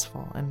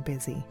stressful and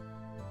busy.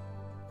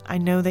 I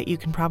know that you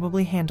can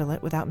probably handle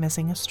it without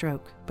missing a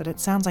stroke, but it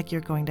sounds like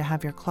you're going to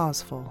have your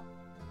claws full.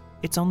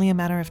 It's only a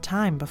matter of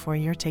time before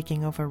you're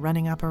taking over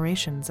running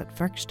operations at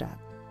Werkstatt.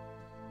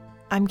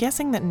 I'm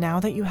guessing that now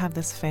that you have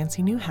this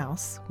fancy new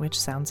house, which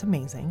sounds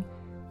amazing,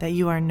 that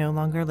you are no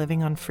longer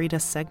living on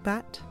Frida's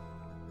Segbat?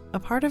 A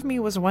part of me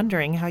was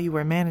wondering how you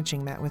were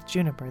managing that with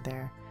Juniper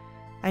there.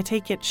 I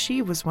take it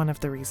she was one of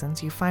the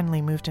reasons you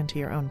finally moved into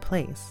your own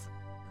place.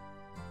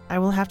 I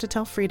will have to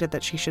tell Frida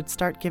that she should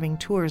start giving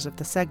tours of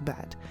the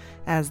Segbat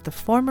as the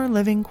former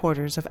living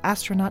quarters of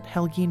astronaut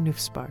Helgi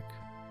Nufspark.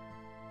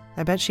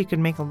 I bet she could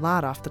make a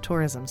lot off the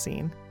tourism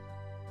scene.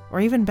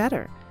 Or even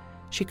better,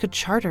 she could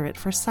charter it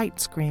for sight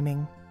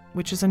screaming,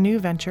 which is a new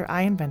venture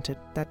I invented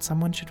that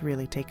someone should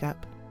really take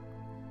up.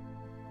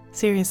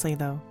 Seriously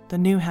though, the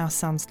new house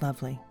sounds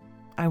lovely.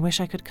 I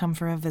wish I could come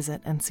for a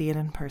visit and see it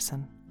in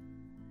person.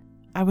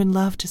 I would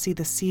love to see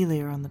the sea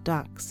layer on the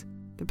docks.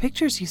 The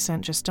pictures you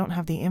sent just don't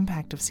have the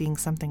impact of seeing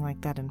something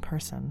like that in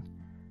person.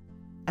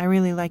 I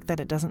really like that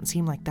it doesn't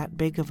seem like that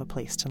big of a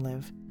place to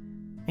live.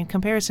 In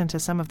comparison to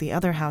some of the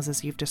other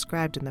houses you've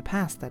described in the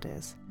past, that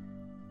is.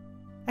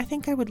 I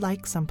think I would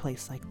like some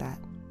place like that.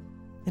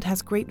 It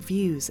has great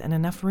views and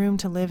enough room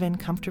to live in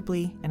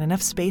comfortably and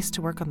enough space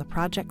to work on the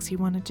projects you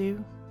want to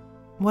do.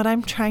 What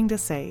I'm trying to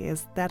say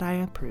is that I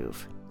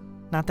approve.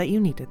 Not that you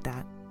needed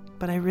that,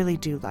 but I really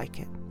do like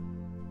it.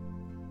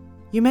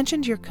 You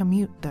mentioned your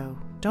commute, though.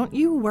 Don't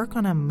you work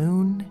on a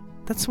moon?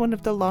 That's one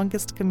of the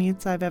longest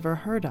commutes I've ever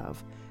heard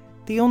of.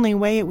 The only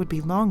way it would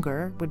be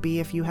longer would be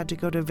if you had to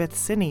go to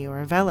Vithsini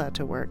or Vela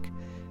to work.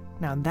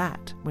 Now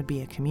that would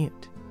be a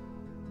commute.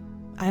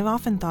 I've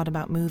often thought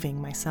about moving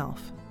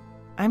myself.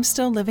 I'm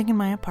still living in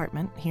my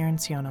apartment here in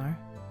Sionar.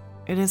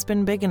 It has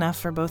been big enough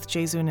for both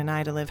Jaezoon and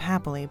I to live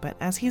happily, but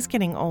as he's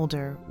getting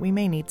older, we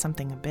may need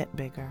something a bit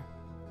bigger.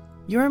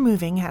 Your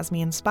moving has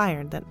me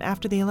inspired that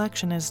after the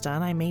election is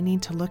done, I may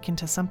need to look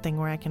into something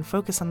where I can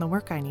focus on the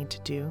work I need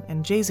to do,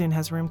 and Jaezoon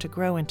has room to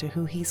grow into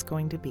who he's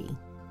going to be.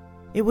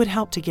 It would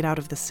help to get out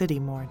of the city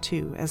more,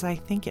 too, as I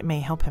think it may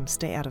help him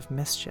stay out of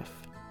mischief.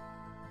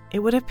 It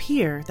would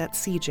appear that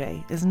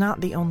CJ is not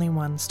the only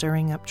one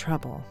stirring up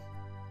trouble.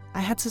 I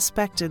had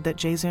suspected that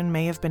Jaezoon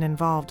may have been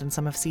involved in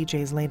some of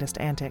CJ's latest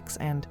antics,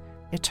 and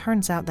it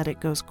turns out that it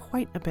goes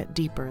quite a bit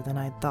deeper than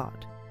I'd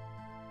thought.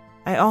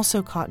 I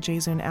also caught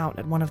Jaezoon out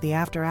at one of the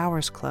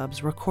after-hours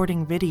clubs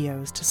recording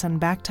videos to send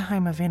back to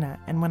Heimavina,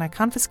 and when I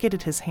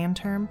confiscated his hand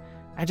term,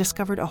 I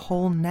discovered a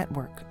whole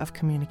network of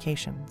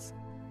communications.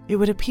 It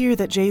would appear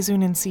that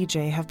Jaezoon and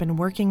CJ have been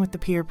working with the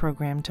peer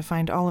program to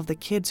find all of the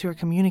kids who are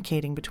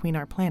communicating between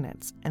our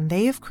planets, and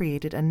they have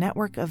created a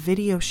network of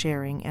video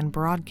sharing and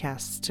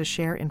broadcasts to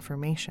share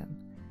information.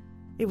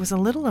 It was a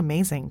little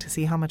amazing to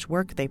see how much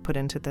work they put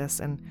into this,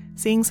 and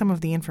seeing some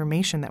of the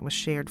information that was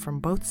shared from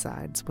both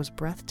sides was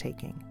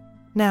breathtaking.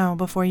 Now,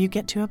 before you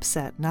get too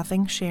upset,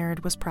 nothing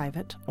shared was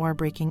private or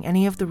breaking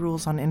any of the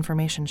rules on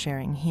information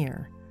sharing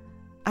here.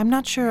 I'm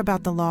not sure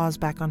about the laws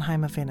back on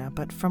Heimavina,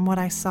 but from what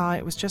I saw,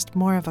 it was just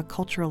more of a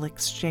cultural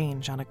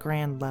exchange on a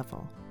grand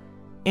level.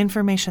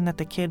 Information that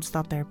the kids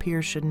thought their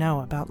peers should know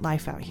about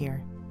life out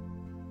here.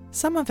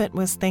 Some of it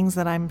was things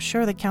that I'm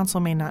sure the council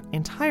may not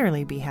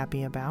entirely be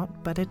happy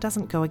about, but it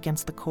doesn't go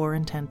against the core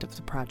intent of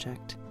the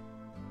project.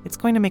 It's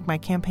going to make my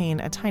campaign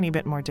a tiny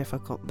bit more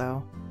difficult,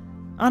 though.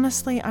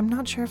 Honestly, I'm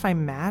not sure if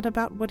I'm mad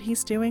about what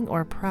he's doing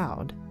or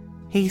proud.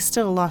 He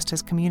still lost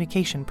his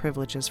communication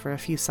privileges for a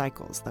few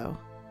cycles, though.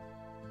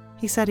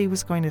 He said he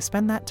was going to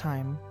spend that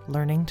time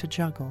learning to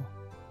juggle.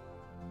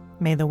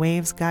 May the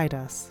waves guide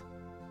us.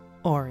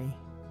 Ori.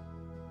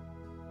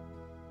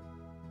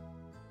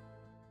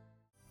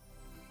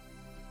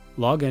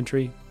 Log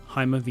entry,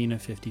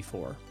 Heimavina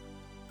 54.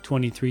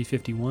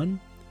 2351,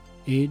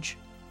 Age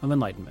of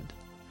Enlightenment.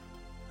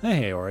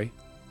 Hey, Ori.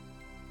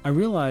 I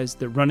realize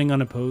that running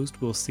unopposed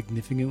will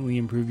significantly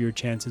improve your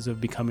chances of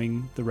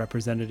becoming the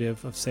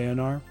representative of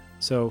Sayonara,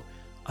 so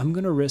I'm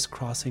going to risk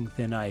crossing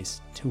thin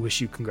ice to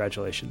wish you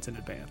congratulations in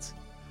advance.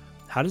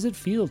 How does it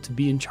feel to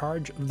be in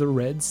charge of the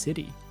Red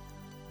City?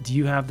 Do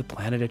you have the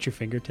planet at your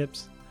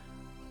fingertips?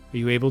 Are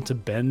you able to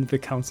bend the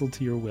council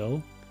to your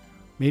will?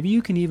 Maybe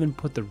you can even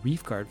put the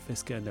Reef Guard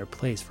Fiska in their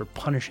place for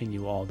punishing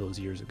you all those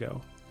years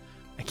ago.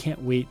 I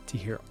can't wait to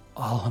hear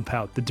all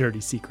about the dirty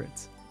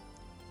secrets.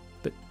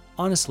 But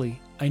honestly,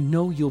 I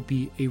know you'll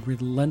be a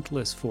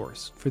relentless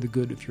force for the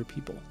good of your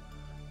people.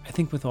 I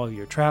think with all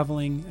your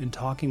traveling and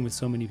talking with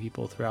so many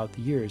people throughout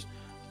the years,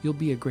 you'll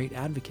be a great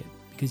advocate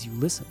because you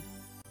listen.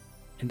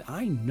 And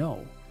I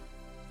know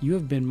you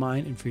have been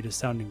mine and Frida's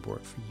sounding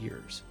board for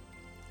years.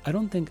 I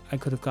don't think I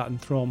could have gotten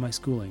through all my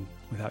schooling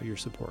without your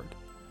support.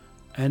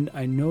 And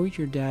I know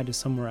your dad is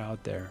somewhere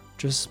out there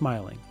just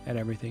smiling at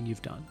everything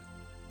you've done.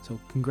 So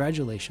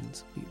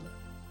congratulations, Leela.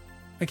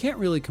 I can't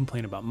really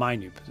complain about my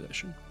new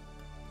position,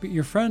 but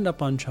your friend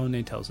up on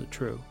Chone tells it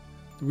true.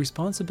 The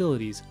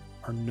responsibilities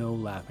are no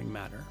laughing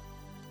matter.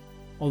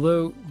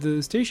 Although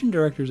the station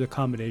director's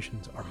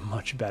accommodations are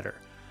much better,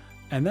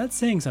 and that's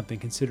saying something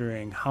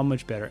considering how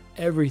much better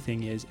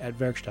everything is at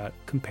Werkstatt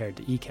compared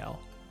to ECAL.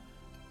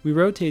 We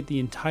rotate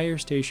the entire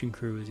station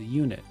crew as a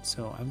unit,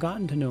 so I've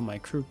gotten to know my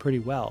crew pretty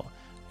well,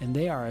 and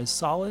they are as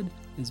solid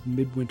as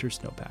midwinter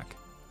snowpack.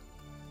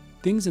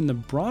 Things in the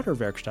broader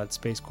Werkstatt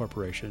Space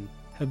Corporation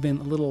have been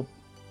a little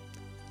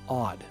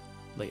odd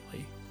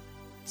lately.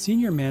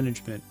 Senior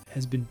management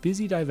has been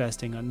busy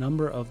divesting a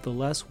number of the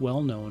less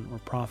well-known or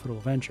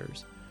profitable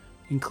ventures,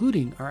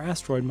 including our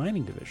asteroid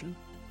mining division.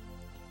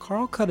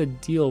 Carl cut a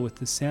deal with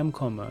the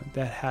Samcoma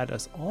that had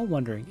us all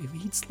wondering if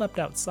he'd slept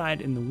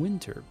outside in the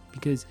winter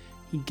because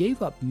he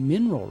gave up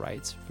mineral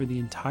rights for the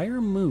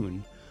entire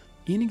moon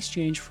in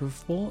exchange for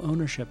full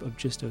ownership of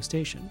Gisto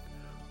Station,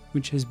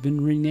 which has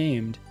been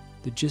renamed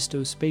the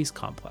Gisto Space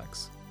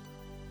Complex.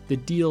 The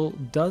deal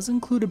does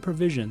include a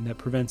provision that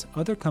prevents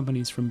other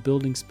companies from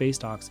building space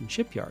docks and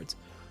shipyards,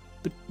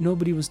 but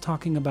nobody was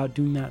talking about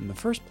doing that in the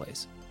first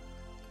place.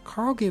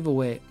 Carl gave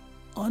away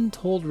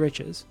untold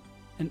riches,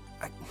 and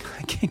I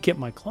can't get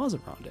my claws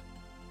around it.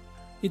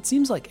 It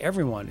seems like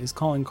everyone is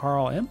calling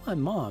Carl and my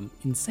mom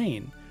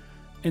insane,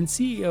 and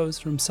CEOs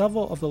from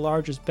several of the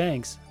largest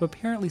banks have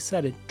apparently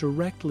said it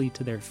directly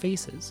to their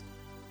faces.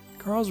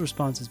 Carl's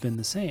response has been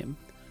the same.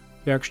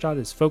 Werkstatt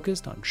is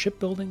focused on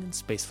shipbuilding and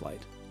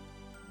spaceflight.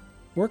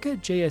 Work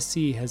at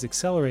JSC has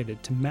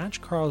accelerated to match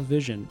Carl's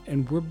vision,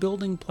 and we're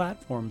building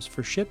platforms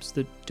for ships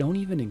that don't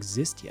even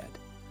exist yet.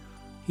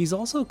 He's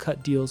also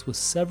cut deals with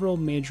several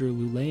major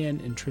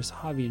Lulayan and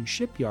Trishavian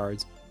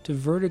shipyards to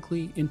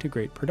vertically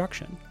integrate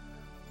production.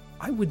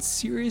 I would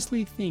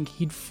seriously think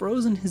he'd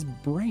frozen his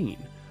brain,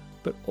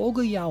 but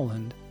Olga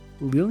Yowland,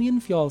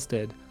 Lillian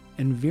Fjallsted,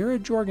 and Vera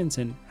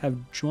Jorgensen have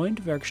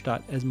joined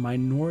Werkstatt as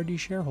minority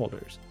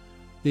shareholders.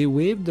 They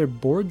waived their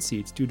board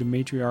seats due to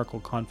matriarchal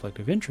conflict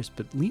of interest,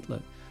 but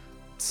Leela,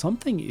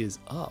 something is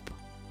up.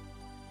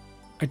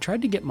 I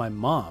tried to get my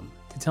mom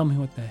to tell me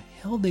what the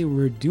hell they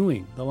were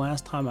doing the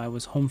last time I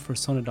was home for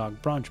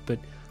Sonadog brunch, but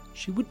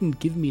she wouldn't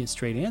give me a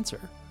straight answer.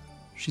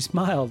 She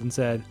smiled and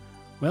said,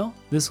 well,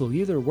 this will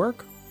either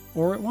work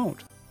or it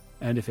won't,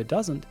 and if it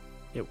doesn't,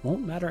 it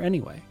won't matter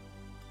anyway.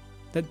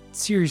 That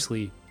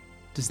seriously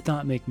does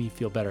not make me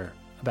feel better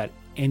about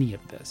any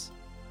of this.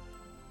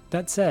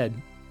 That said,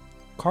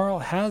 Carl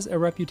has a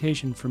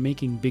reputation for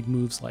making big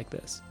moves like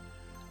this.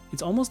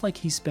 It's almost like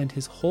he spent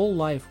his whole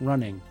life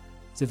running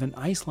as if an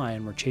ice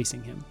lion were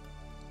chasing him.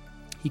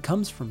 He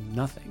comes from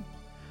nothing.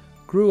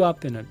 Grew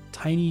up in a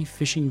tiny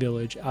fishing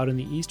village out on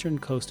the eastern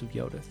coast of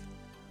Yodith.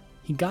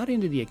 He got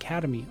into the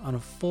academy on a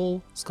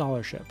full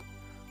scholarship,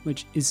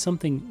 which is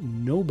something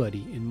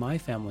nobody in my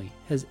family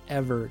has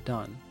ever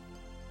done.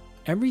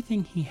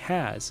 Everything he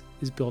has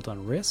is built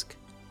on risk,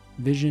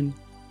 vision,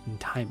 and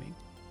timing.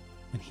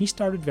 When he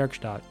started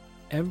Werkstatt,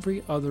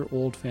 every other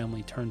old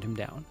family turned him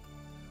down.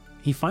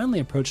 He finally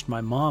approached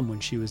my mom when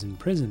she was in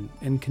prison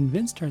and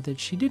convinced her that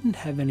she didn't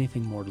have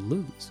anything more to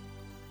lose.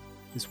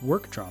 This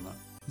work drama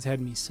has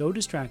had me so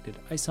distracted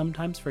I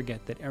sometimes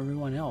forget that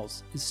everyone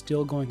else is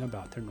still going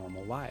about their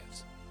normal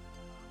lives.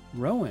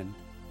 Rowan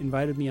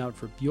invited me out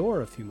for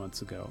Bjor a few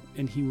months ago,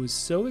 and he was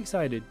so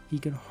excited he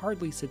could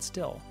hardly sit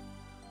still.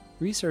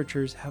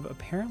 Researchers have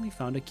apparently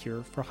found a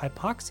cure for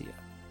hypoxia.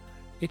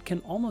 It can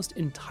almost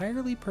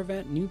entirely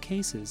prevent new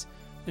cases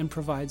and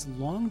provides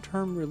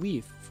long-term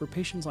relief for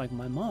patients like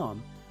my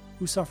mom,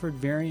 who suffered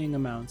varying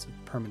amounts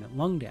of permanent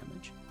lung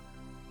damage.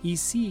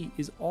 EC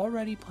is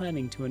already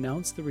planning to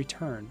announce the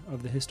return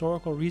of the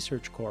Historical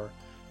Research Corps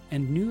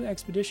and new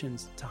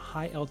expeditions to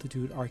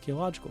high-altitude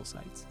archaeological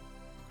sites.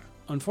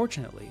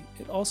 Unfortunately,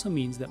 it also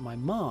means that my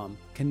mom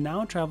can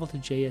now travel to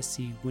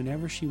JSC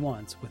whenever she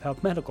wants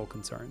without medical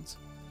concerns.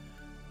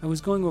 I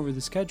was going over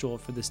the schedule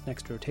for this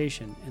next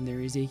rotation, and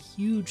there is a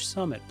huge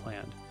summit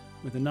planned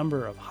with a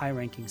number of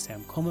high-ranking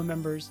Sam Coma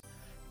members,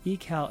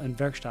 ECAL and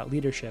Werkstatt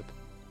leadership,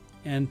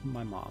 and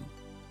my mom.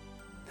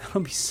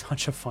 That'll be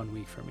such a fun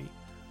week for me.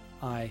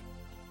 I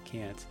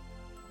can't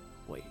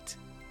wait.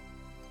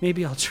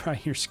 Maybe I'll try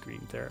your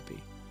screen therapy.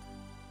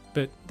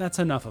 But that's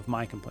enough of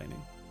my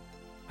complaining.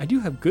 I do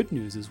have good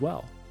news as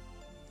well.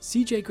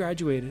 CJ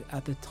graduated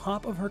at the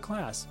top of her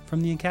class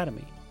from the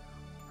academy.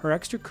 Her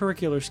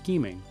extracurricular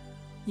scheming,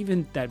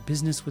 even that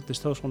business with the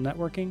social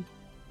networking,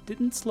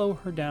 didn't slow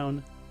her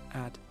down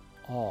at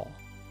all.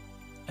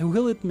 I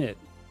will admit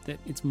that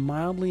it's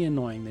mildly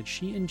annoying that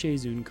she and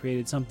Jaezoon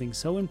created something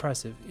so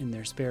impressive in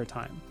their spare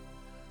time.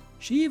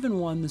 She even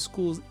won the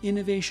school's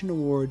Innovation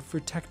Award for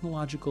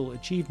Technological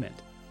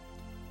Achievement.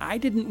 I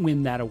didn't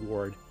win that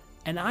award,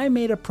 and I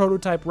made a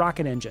prototype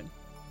rocket engine.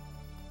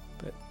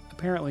 But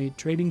apparently,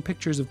 trading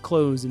pictures of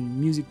clothes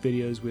and music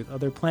videos with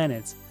other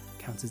planets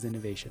counts as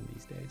innovation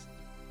these days.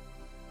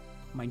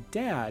 My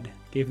dad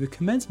gave the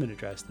commencement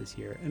address this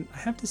year, and I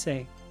have to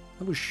say,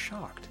 I was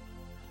shocked.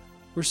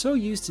 We're so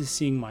used to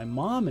seeing my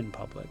mom in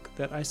public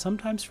that I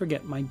sometimes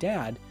forget my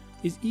dad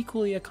is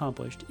equally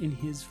accomplished in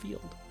his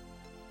field.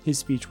 His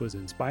speech was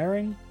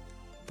inspiring,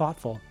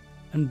 thoughtful,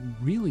 and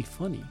really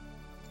funny.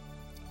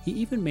 He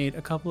even made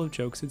a couple of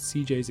jokes at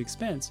CJ's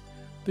expense,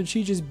 but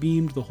she just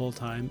beamed the whole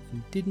time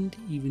and didn't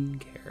even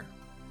care.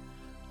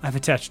 I've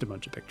attached a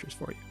bunch of pictures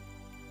for you.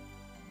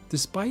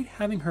 Despite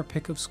having her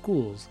pick of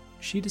schools,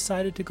 she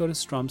decided to go to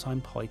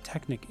Stromsheim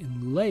Polytechnic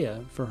in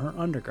Lea for her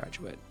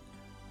undergraduate.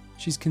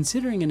 She's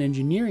considering an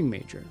engineering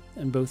major,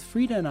 and both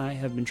Frida and I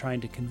have been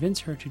trying to convince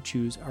her to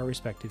choose our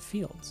respective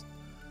fields.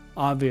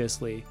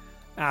 Obviously,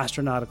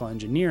 astronautical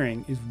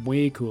engineering is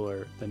way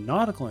cooler than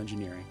nautical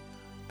engineering,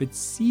 but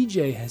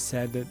CJ has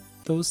said that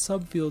those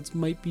subfields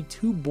might be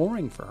too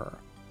boring for her.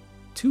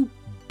 Too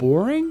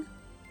boring?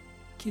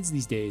 Kids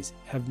these days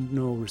have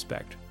no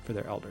respect for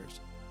their elders.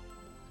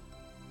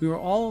 We were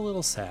all a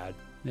little sad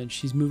that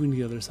she's moving to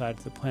the other side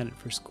of the planet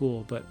for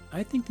school, but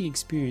I think the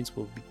experience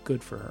will be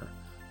good for her,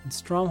 and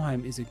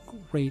Stromheim is a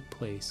great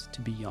place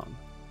to be young.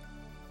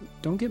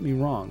 Don't get me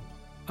wrong,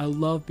 I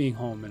love being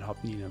home in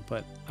Hopnina,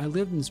 but I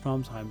lived in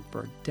Stromsheim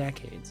for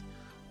decades,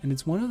 and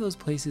it's one of those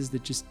places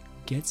that just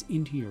gets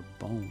into your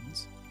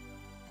bones.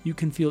 You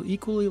can feel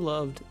equally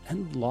loved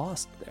and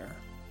lost there.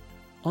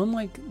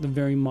 Unlike the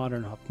very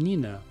modern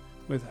Hopnina,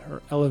 with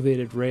her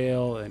elevated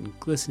rail and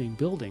glistening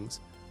buildings,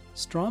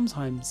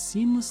 Stromsheim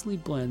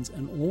seamlessly blends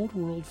an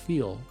old-world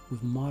feel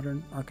with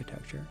modern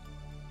architecture.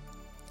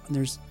 And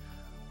there's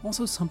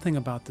also something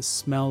about the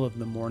smell of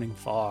the morning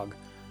fog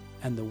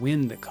and the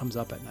wind that comes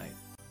up at night.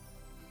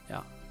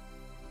 Yeah,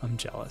 I'm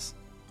jealous.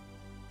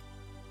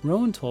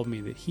 Rowan told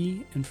me that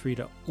he and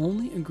Frida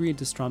only agreed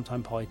to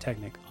Stromsheim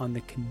Polytechnic on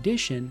the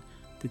condition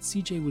that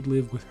CJ would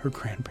live with her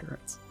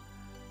grandparents.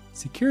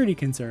 Security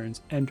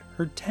concerns and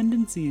her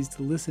tendencies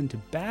to listen to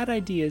bad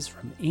ideas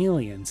from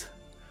aliens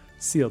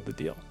sealed the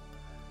deal.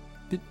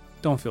 But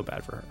don't feel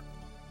bad for her.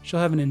 She'll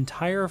have an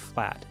entire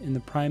flat in the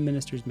Prime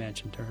Minister's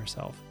mansion to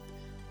herself.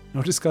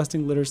 No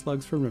disgusting litter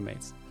slugs for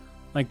roommates,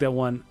 like that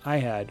one I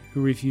had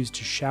who refused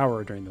to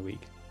shower during the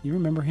week. You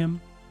remember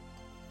him?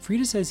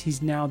 Frida says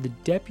he's now the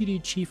Deputy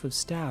Chief of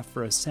Staff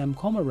for a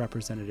Samcoma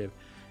representative,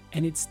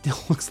 and it still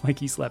looks like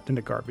he slept in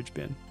a garbage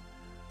bin.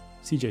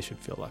 CJ should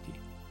feel lucky.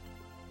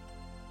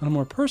 On a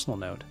more personal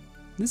note,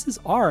 this is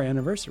our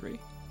anniversary.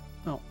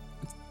 Well,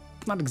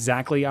 it's not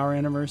exactly our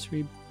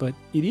anniversary, but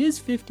it is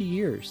 50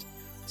 years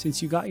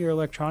since you got your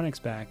electronics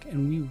back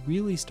and we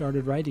really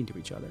started writing to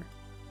each other.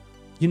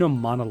 You know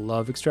Mana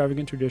love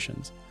extravagant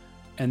traditions,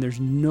 and there's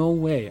no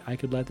way I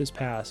could let this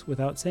pass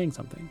without saying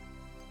something.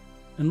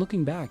 And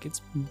looking back, it's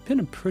been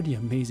a pretty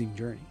amazing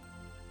journey.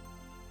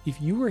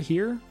 If you were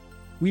here,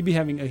 we'd be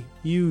having a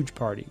huge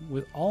party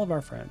with all of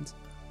our friends,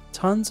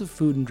 tons of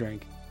food and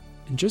drink,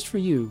 and just for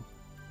you,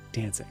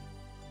 dancing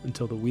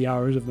until the wee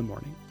hours of the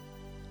morning.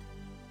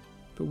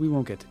 But we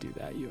won't get to do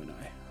that, you and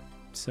I.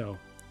 So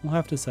we'll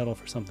have to settle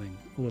for something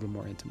a little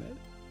more intimate.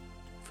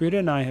 Frida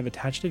and I have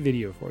attached a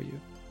video for you.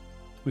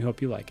 We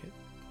hope you like it.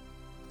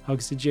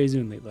 Hugs to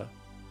Jaezoon, Leela.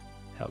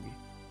 Helgi.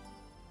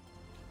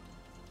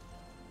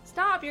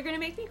 Stop, you're gonna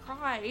make me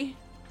cry.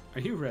 Are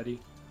you ready?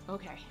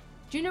 Okay.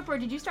 Juniper,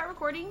 did you start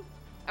recording?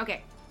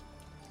 Okay.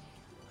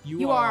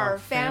 You are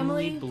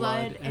family,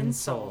 blood, and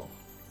soul.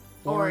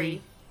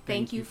 Ori,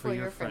 thank you for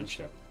your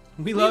friendship.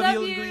 We love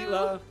you,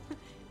 Lila.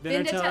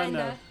 Vinda Vinda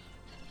Tanda.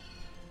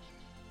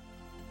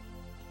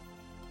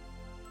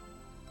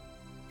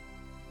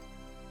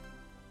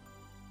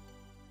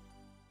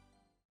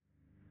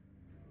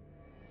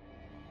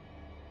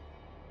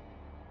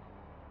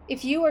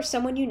 If you or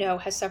someone you know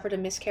has suffered a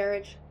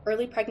miscarriage,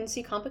 early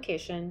pregnancy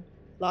complication,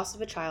 loss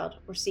of a child,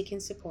 or seeking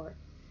support,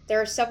 there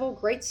are several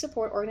great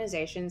support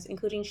organizations,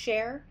 including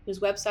SHARE, whose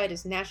website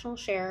is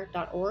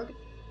nationalshare.org,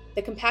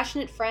 the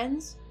Compassionate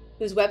Friends,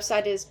 whose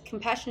website is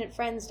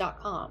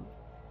compassionatefriends.com.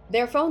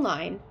 Their phone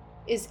line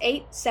is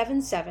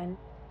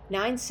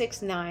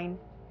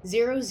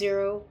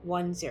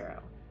 877-969-0010.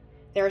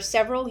 There are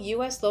several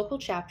U.S. local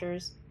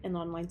chapters and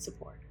online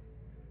support.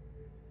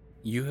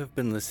 You have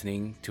been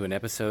listening to an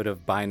episode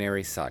of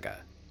Binary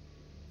Saga.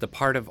 The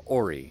part of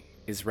Ori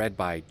is read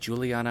by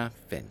Juliana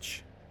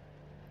Finch.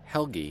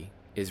 Helgi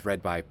is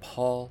read by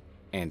Paul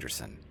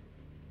Anderson.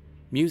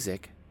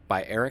 Music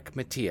by Eric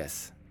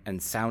Matthias and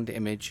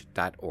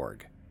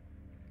soundimage.org.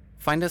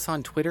 Find us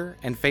on Twitter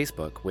and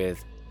Facebook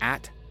with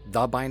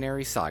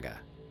 @TheBinarySaga.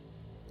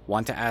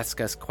 Want to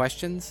ask us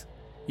questions?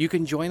 You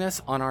can join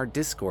us on our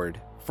Discord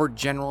for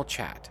general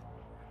chat.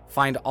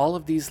 Find all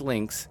of these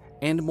links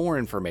and more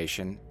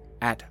information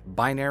at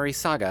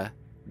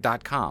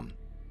binarysaga.com.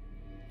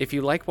 If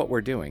you like what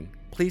we're doing,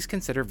 please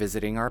consider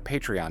visiting our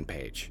Patreon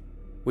page,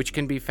 which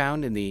can be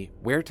found in the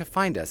Where to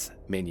Find Us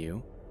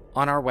menu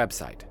on our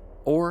website,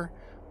 or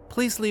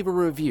please leave a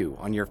review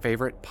on your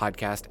favorite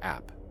podcast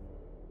app.